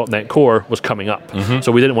port to .NET Core was coming up.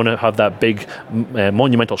 So we didn't want to have that big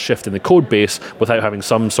monumental shift in the code base without having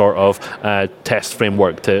some sort of test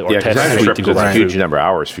framework test suite to go through. It's a huge number of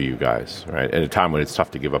hours for you guys, right? At a time when it's tough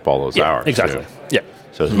to give up all those hours. Exactly. Yeah.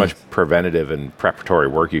 So as much preventative and preparatory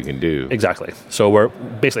work you can do. Exactly. So we're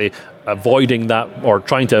basically avoiding that, or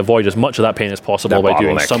trying to avoid as much of that pain as possible by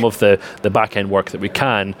doing some of the back-end work that we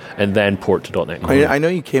can, and then port to .NET Core. I know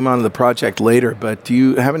you came onto the project later, but do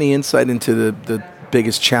you have any insight into the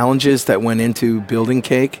biggest challenges that went into building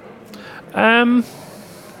Cake? Ongoing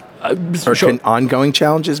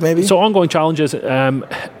challenges, maybe? So ongoing challenges,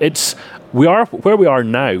 we are where we are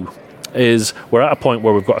now. Is we're at a point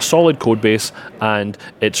where we've got a solid code base, and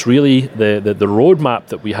it's really the roadmap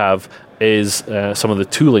that we have is some of the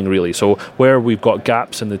tooling, really. So where we've got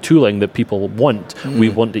gaps in the tooling that people want, we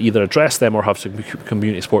want to either address them or have some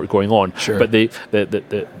community support going on. Sure. But the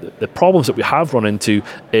problems that we have run into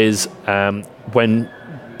is when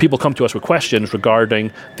people come to us with questions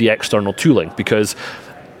regarding the external tooling, because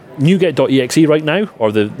NuGet.exe right now,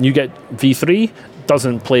 or the NuGet v3,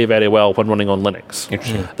 doesn't play very well when running on Linux.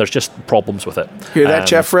 Interesting. There's just problems with it. Hear that,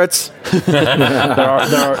 Jeff Fritz? There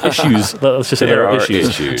are issues. Let's just say there are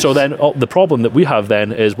issues. So then the problem that we have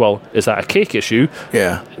then is, well, is that a cake issue?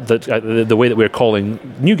 Yeah. That the way that we're calling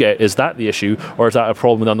NuGet, is that the issue, or is that a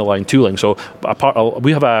problem with underlying tooling? So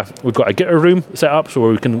we've got a Gitter room set up,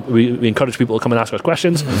 so we encourage people to come and ask us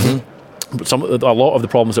questions. Mm-hmm. But a lot of the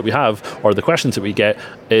problems that we have, or the questions that we get,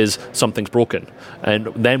 is something's broken, and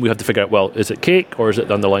then we have to figure out, well, is it cake or is it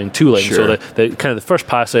the underlying tooling? Sure. So the kind of the first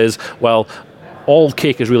pass is, well, all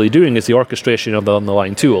cake is really doing is the orchestration of the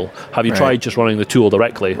underlying tool. Have you tried just running the tool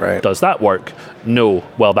directly? Right. Does that work? No.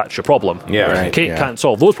 Well, that's your problem. Yeah. Right. Cake can't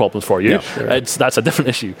solve those problems for you. Yeah, sure. That's a different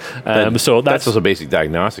issue. So that's also basic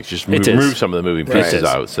diagnostics. Just It is. remove some of the moving pieces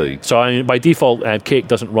Right. out. So by default, Cake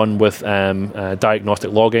doesn't run with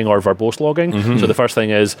diagnostic logging or verbose logging. Mm-hmm. So the first thing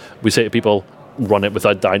is, we say to people, run it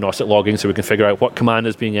without diagnostic logging, so we can figure out what command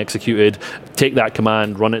is being executed, take that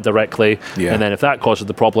command, run it directly, and then if that causes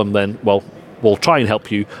the problem, then, well, we'll try and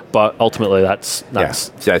help you, but ultimately that's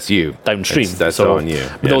you downstream. That's on you.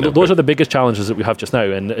 Those are the biggest challenges that we have just now,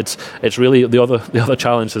 and it's really the other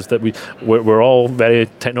challenge is that we're all very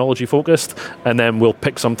technology focused, and then we'll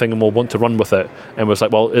pick something and we'll want to run with it, and we're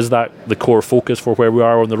like, well, is that the core focus for where we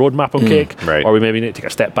are on the roadmap on Cake, right. or we maybe need to take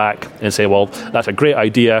a step back and say, well, that's a great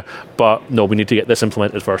idea, but no, we need to get this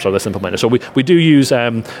implemented first, or this implemented. So we do use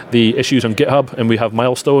the issues on GitHub, and we have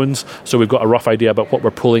milestones, so we've got a rough idea about what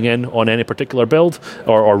we're pulling in on any particular build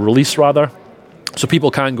or release rather, so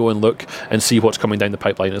people can go and look and see what's coming down the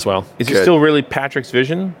pipeline as well. Is it still really Patrick's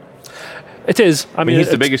vision? It is. I mean, he's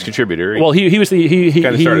the biggest contributor. Well, he was he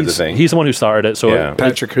kind of started the thing. He's the one who started it. So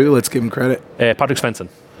Patrick who? Let's give him credit. Patrick Svensson.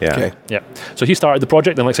 Yeah. Okay. Yeah. So he started the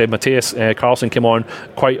project, and like I said, Matthias Carlson came on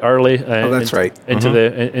quite early. Into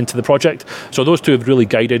the project. So those two have really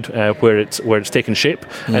guided where it's taken shape,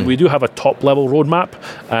 and we do have a top level roadmap.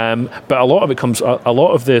 But a lot of it comes. A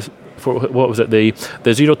lot of the what was it? The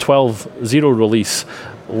 0.12.0 release.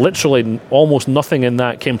 Literally, almost nothing in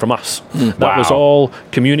that came from us. That was all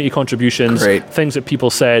community contributions, things that people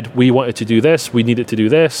said, we wanted to do this, we needed to do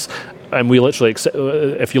this. And we literally,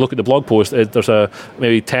 if you look at the blog post, there's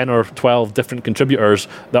maybe 10 or 12 different contributors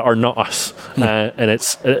that are not us. And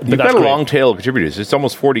it's... You've got a long tail of contributors. It's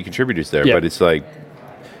almost 40 contributors there, but it's like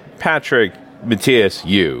Patrick, Matthias,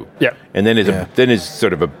 you. Yeah. And then is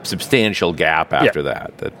sort of a substantial gap after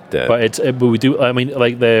that. But we do. I mean,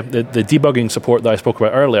 like the debugging support that I spoke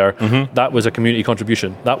about earlier. That was a community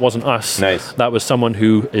contribution. That wasn't us. Nice. That was someone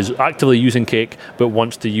who is actively using Cake, but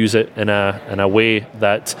wants to use it in a way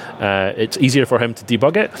that it's easier for him to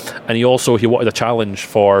debug it. And he wanted a challenge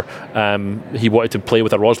for. He wanted to play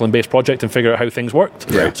with a Roslyn-based project and figure out how things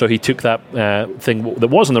worked. Right. So he took that thing that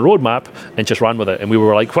was on the roadmap and just ran with it. And we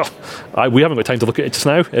were like, well, we haven't got time to look at it just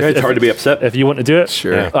now. It's hard to be upset if you want to do it.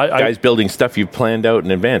 Sure. Yeah. Guys building stuff you've planned out in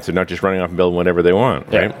advance. They're not just running off and building whatever they want,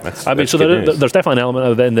 right? So there's definitely an element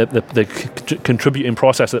of the contributing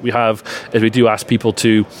process that we have is we do ask people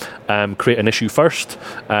to create an issue first.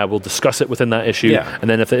 We'll discuss it within that issue, and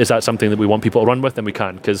then if that something that we want people to run with, then we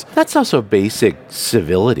can. Because that's also basic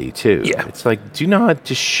civility too. Yeah. It's like, do not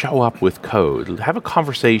just show up with code. Have a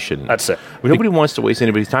conversation. That's it. Nobody wants to waste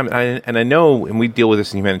anybody's time. And I know, and we deal with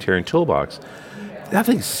this in Humanitarian Toolbox,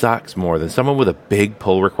 nothing sucks more than someone with a big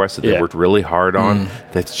pull request that they worked really hard on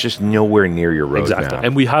that's just nowhere near your roadmap. Exactly.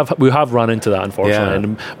 And we have run into that, unfortunately. Yeah.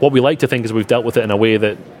 And what we like to think is we've dealt with it in a way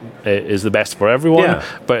that is the best for everyone. Yeah.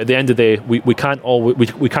 But at the end of the day, we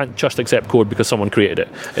can't just accept code because someone created it.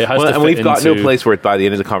 It has to fit. And we've got no place where by the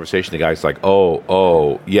end of the conversation the guy's like,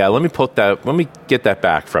 yeah, let me get that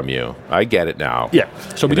back from you. I get it now. Yeah.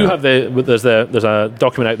 So we do have there's a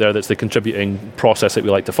document out there that's the contributing process that we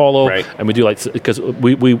like to follow. Right. And we do like to, because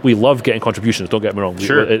we love getting contributions, don't get me wrong.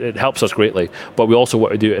 Sure. It helps us greatly. But we also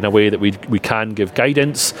want to do it in a way that we can give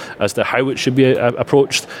guidance as to how it should be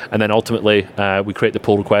approached, and then ultimately we create the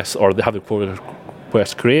pull request, or they have the pull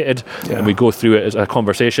request created, and we go through it as a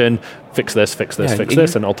conversation, fix this,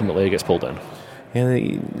 and ultimately it gets pulled in.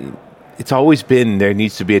 And it's always been there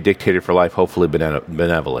needs to be a dictator for life, hopefully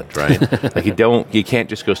benevolent, right? Like you can't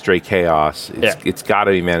just go straight chaos. It's got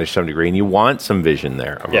to be managed to some degree, and you want some vision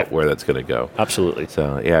there about where that's going to go. Absolutely.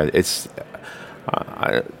 So it's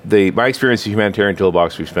my experience with Humanitarian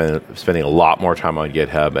Toolbox. We've spending a lot more time on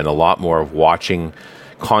GitHub and a lot more of watching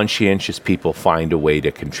conscientious people find a way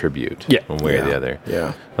to contribute one way or the other.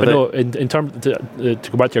 Yeah. But no, in terms to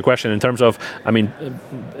go back to your question, in terms of, I mean,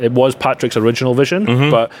 it was Patrick's original vision,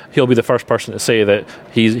 but he'll be the first person to say that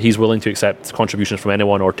he's willing to accept contributions from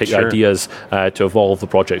anyone or take ideas to evolve the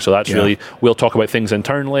project. So that's really, we'll talk about things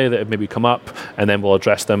internally that have maybe come up, and then we'll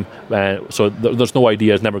address them. So there's no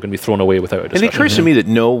idea is never going to be thrown away without a discussion. And it occurs to me that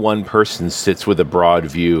no one person sits with a broad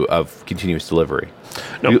view of continuous delivery.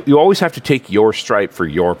 No. You always have to take your stripe for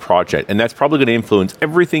your project, and that's probably going to influence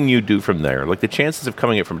everything you do from there. Like the chances of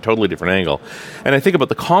coming at it from a totally different angle. And I think about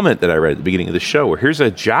the comment that I read at the beginning of the show, where here's a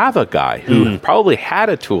Java guy who probably had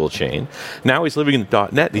a tool chain. Now he's living in the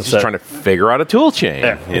 .NET, and he's just trying to figure out a tool chain.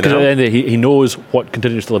 Yeah. Because at the end of the day, he knows what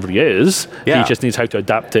continuous delivery is. He just needs how to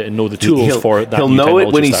adapt it and know the tools for that. He'll know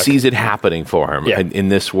it when he sees it happening for him in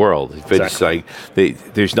this world. Exactly. It's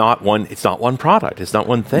like there's not one. It's not one product. It's not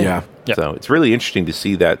one thing. Yeah. So it's really interesting to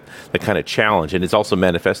see that kind of challenge, and it's also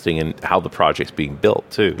manifesting in how the project's being built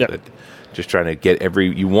too. Yeah. That just trying to get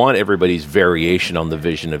you want everybody's variation on the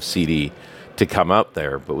vision of CD to come up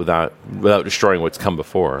there, but without destroying what's come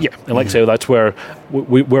before. Yeah, and like I say, that's where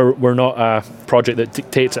we're not a project that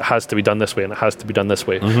dictates it has to be done this way and it has to be done this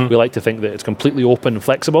way. We like to think that it's completely open and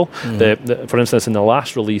flexible. For instance, in the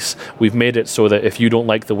last release, we've made it so that if you don't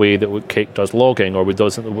like the way that Cake does logging or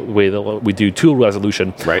the way that we do tool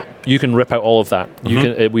resolution, you can rip out all of that.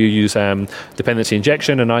 We use dependency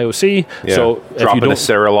injection and IOC. Yeah. So drop if in a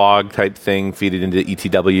Serilog type thing, feed it into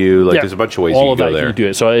ETW. There's a bunch of ways all you can of go that there. you can do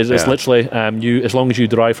it. So it's literally as long as you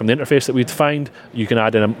derive from the interface that we defined, you can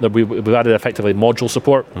add in we've added effectively module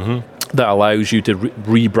support that allows you to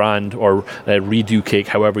rebrand or redo Cake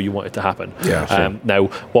however you want it to happen. Now,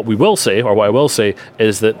 what I will say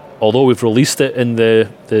is that although we've released it in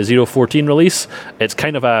the 0.14 release, it's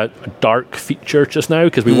kind of a dark feature just now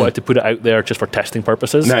because we wanted to put it out there just for testing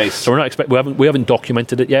purposes. Nice. So we're not we haven't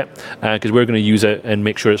documented it yet because we're going to use it and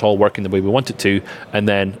make sure it's all working the way we want it to, and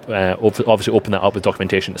then obviously open that up with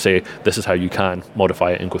documentation to say this is how you can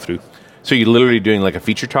modify it and go through. So you're literally doing like a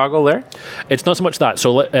feature toggle there? It's not so much that.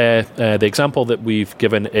 So the example that we've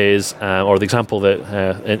given is, or the example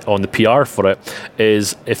that on the PR for it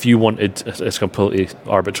is, if you wanted, it's a completely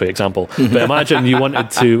arbitrary example, but imagine you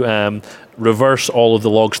wanted to reverse all of the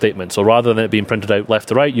log statements. So rather than it being printed out left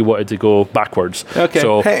to right, you wanted to go backwards. Okay.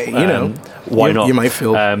 So why not? You might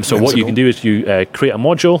feel so what you can do is you create a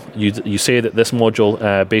module. You say that this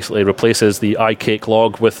module basically replaces the iCake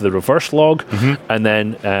log with the reverse log, and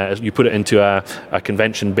then you put it into a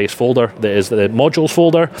convention-based folder that is the modules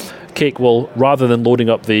folder. Cake will, rather than loading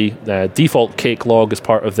up the default Cake log as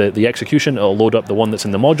part of the execution, it'll load up the one that's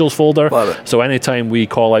in the modules folder. Love it. So anytime we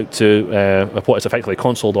call out to what is effectively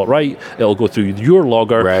console.write, it'll go through your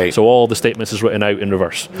logger. Right. So all the statements is written out in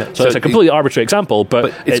reverse. So it's a completely arbitrary example,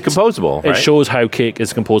 but it's composable, right? It shows how Cake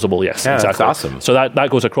is composable, yes. Yeah, exactly. that's awesome. So that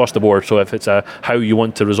goes across the board. So if it's how you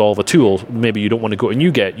want to resolve a tool, maybe you don't want to go to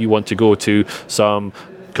NuGet, you want to go to some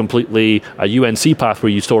completely a UNC path where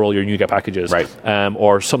you store all your NuGet packages,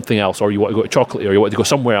 or something else, or you want to go to Chocolate, or you want to go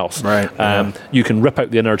somewhere else. You can rip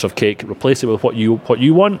out the innards of Cake, replace it with what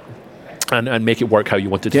you want, and make it work how you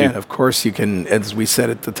want it to. Yeah, and of course you can, as we said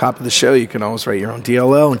at the top of the show, you can always write your own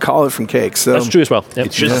DLL and call it from Cake. So that's true as well. Yep.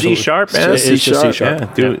 It's just C#, man. It's just C#. Yeah,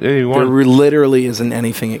 do it you there want. literally isn't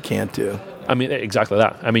anything it can't do. I mean, exactly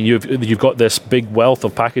that. I mean, you've got this big wealth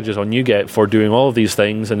of packages on NuGet for doing all of these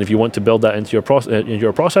things, and if you want to build that into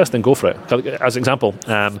your process, then go for it. As an example,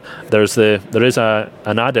 there is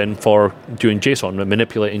an add-in for doing JSON,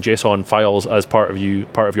 manipulating JSON files as part of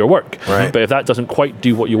your work. Right. But if that doesn't quite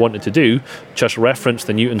do what you want it to do, just reference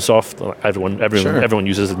the Newtonsoft. Everyone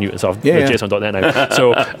uses the Newtonsoft JSON.NET now.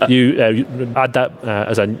 So you add that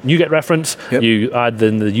as a NuGet reference. Yep. You add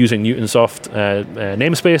in the using Newtonsoft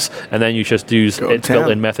namespace, and then you just use its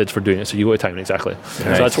built-in methods for doing it. So you go to town, exactly.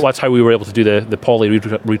 Nice. So that's how we were able to do the poly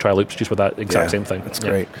retry loops just with that exact same thing. That's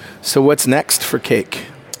great. So what's next for Cake?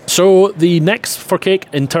 So the next for Cake,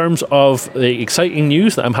 in terms of the exciting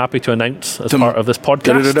news that I'm happy to announce as part of this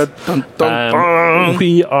podcast,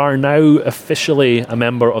 we are now officially a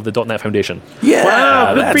member of the .NET Foundation. Yeah,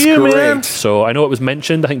 wow, good that's for you, great. man. So I know it was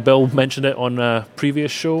mentioned. I think Bill mentioned it on a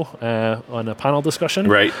previous show on a panel discussion.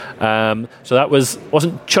 Right. So that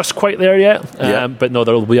wasn't just quite there yet. But no,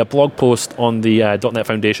 there will be a blog post on the .NET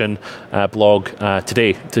Foundation blog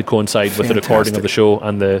today to coincide with the recording of the show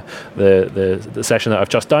and the session that I've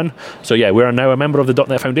just done. So yeah, we are now a member of the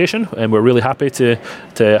 .NET Foundation, and we're really happy to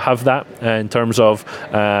have that in terms of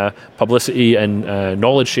publicity and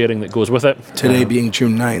knowledge sharing that goes with it. Today being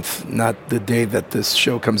June 9th, not the day that this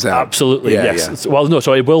show comes out. Absolutely, yes. Well, no,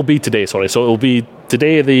 so it will be today, sorry. So it will be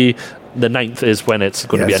today, the the 9th is when it's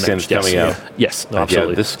going to be Yes. announced. It's coming out. Yes, no,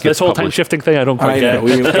 absolutely. this This gets whole time published- shifting thing, I don't quite I get.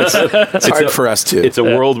 know. It's hard for us too. It's a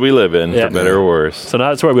world we live in, Yeah. for better or worse. So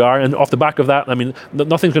that's where we are, and off the back of that, I mean,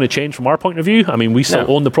 nothing's going to change from our point of view. I mean, we still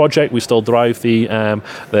No. own the project, we still drive the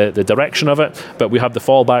direction of it, but we have the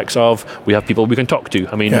fallbacks of we have people we can talk to.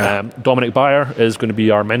 I mean, Yeah. Dominic Bayer is going to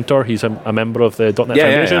be our mentor. He's a member of the .NET Yeah,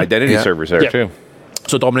 Foundation. identity Yeah. servers there Yeah. too.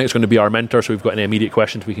 So Dominic's going to be our mentor, so we've got any immediate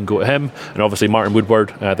questions we can go to him, and obviously Martin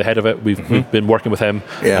Woodward, the head of it, we've been working with him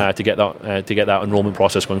Yeah. to get that enrollment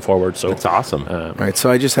process going forward. So It's awesome. All right, so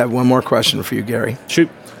I just have one more question for you, Gary. shoot.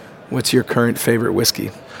 What's your current favorite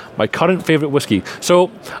whiskey? My current favorite whiskey. So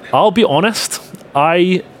I'll be honest,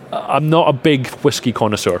 I'm not a big whiskey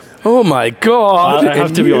connoisseur. Oh my God! I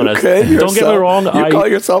have to be honest. Okay? Don't get me wrong, You call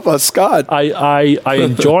yourself a Scot. I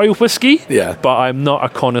enjoy whiskey, Yeah. but I'm not a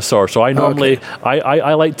connoisseur. So I normally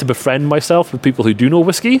I like to befriend myself with people who do know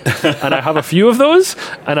whiskey, and I have a few of those,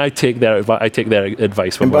 and I take their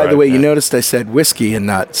advice. When And by we're the way, out. you noticed I said whiskey and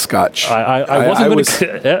not Scotch. I wasn't going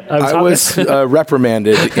to. I was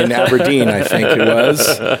reprimanded in Aberdeen, I think it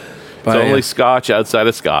was. It's only Scotch outside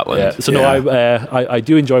of Scotland. Yeah. So Yeah. no, I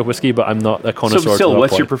do enjoy whiskey, but I'm not a connoisseur. So still, to that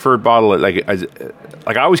what's your point. preferred bottle? Like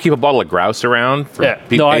I always keep a bottle of grouse around for Yeah.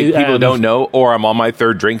 people, No, people who don't know, or I'm on my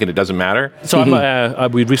third drink and it doesn't matter. So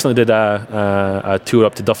we recently did a tour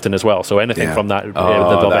up to Dufton as well. So anything Yeah. from that,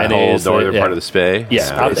 That whole northern part of the Spey.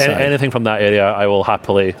 Yeah, anything from that area, I will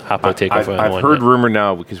happily take off. I've heard rumor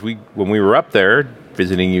now because when we were up there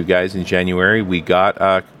visiting you guys in January, we got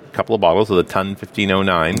a couple of bottles of the Ton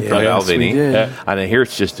 1509 from Yes, we Alvini, did. and I hear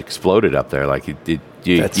it's just exploded up there. Like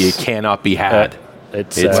That's- you cannot be had.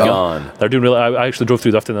 It's gone. They're doing really. I actually drove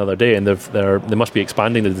through Dufton the other day, and they must be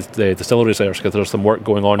expanding the distilleries there because there's some work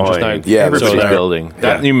going on just now. yeah, everybody's so building.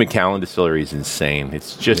 That Yeah. new Macallan distillery is insane.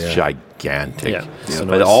 It's just gigantic. Yeah. So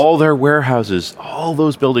But all their warehouses, all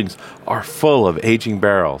those buildings are full of aging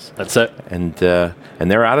barrels. That's it. And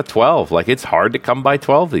they're out of 12. Like, it's hard to come by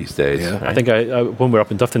 12 these days. Yeah. right? I think when we were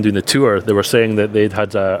up in Dufton doing the tour, they were saying that they'd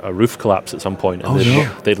had a roof collapse at some point, and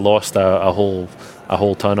they'd lost a whole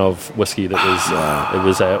ton of whiskey that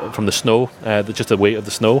was from the snow, just the weight of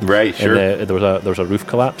the snow. Right, sure. And there was a roof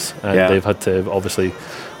collapse, and they've had to obviously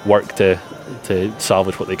work to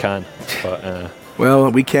salvage what they can. But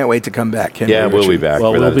Well, we can't wait to come back. Can Yeah, we, we'll be Richard? back.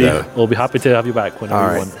 well, without a doubt. we'll be happy to have you back whenever All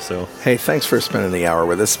you right. want. So Hey, thanks for spending the hour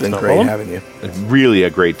with us. It's been No great problem. having you. It's really a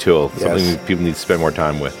great tool. Yes. Something that people need to spend more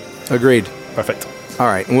time with. Agreed. perfect. All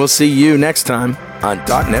right, and we'll see you next time on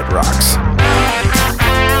 .NET Rocks.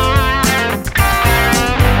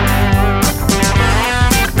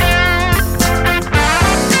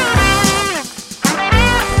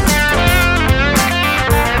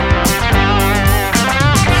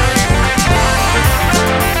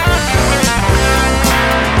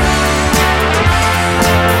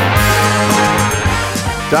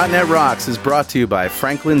 .NET Rocks is brought to you by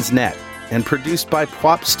Franklin's Net and produced by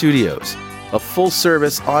Pwop Studios, a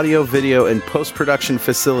full-service audio, video, and post-production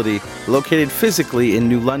facility located physically in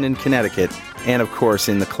New London, Connecticut, and of course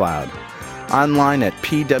in the cloud. Online at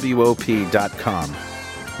pwop.com.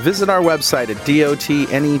 Visit our website at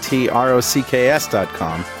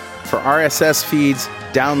dotnetrocks.com for RSS feeds,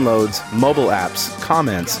 downloads, mobile apps,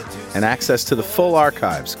 comments, and access to the full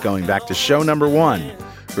archives going back to show number 1,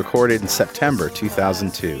 recorded in September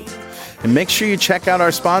 2002. And make sure you check out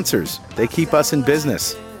our sponsors. They keep us in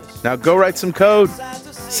business. Now go write some code.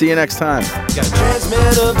 See you next time. Got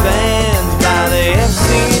transmitter banned by the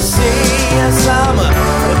FCC.